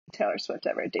Harry and Taylor Swift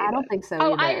ever dated. I don't think so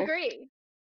either. either. I agree.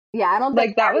 Yeah, I don't think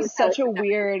like that was such a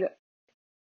weird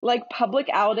like public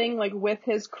outing like with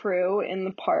his crew in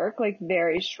the park, like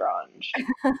very strange.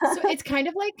 So it's kind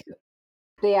of like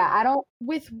But yeah, I don't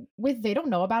with They Don't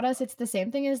Know About Us, it's the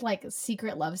same thing as like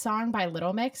Secret Love Song by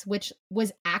Little Mix, which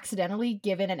was accidentally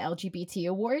given an LGBT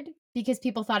award because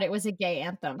people thought it was a gay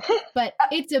anthem. But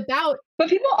it's about But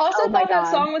people also thought that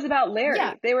God. song was about Larry.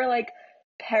 Yeah. They were like,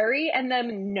 Perry and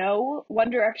them know One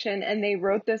Direction, and they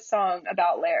wrote this song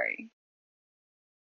about Larry.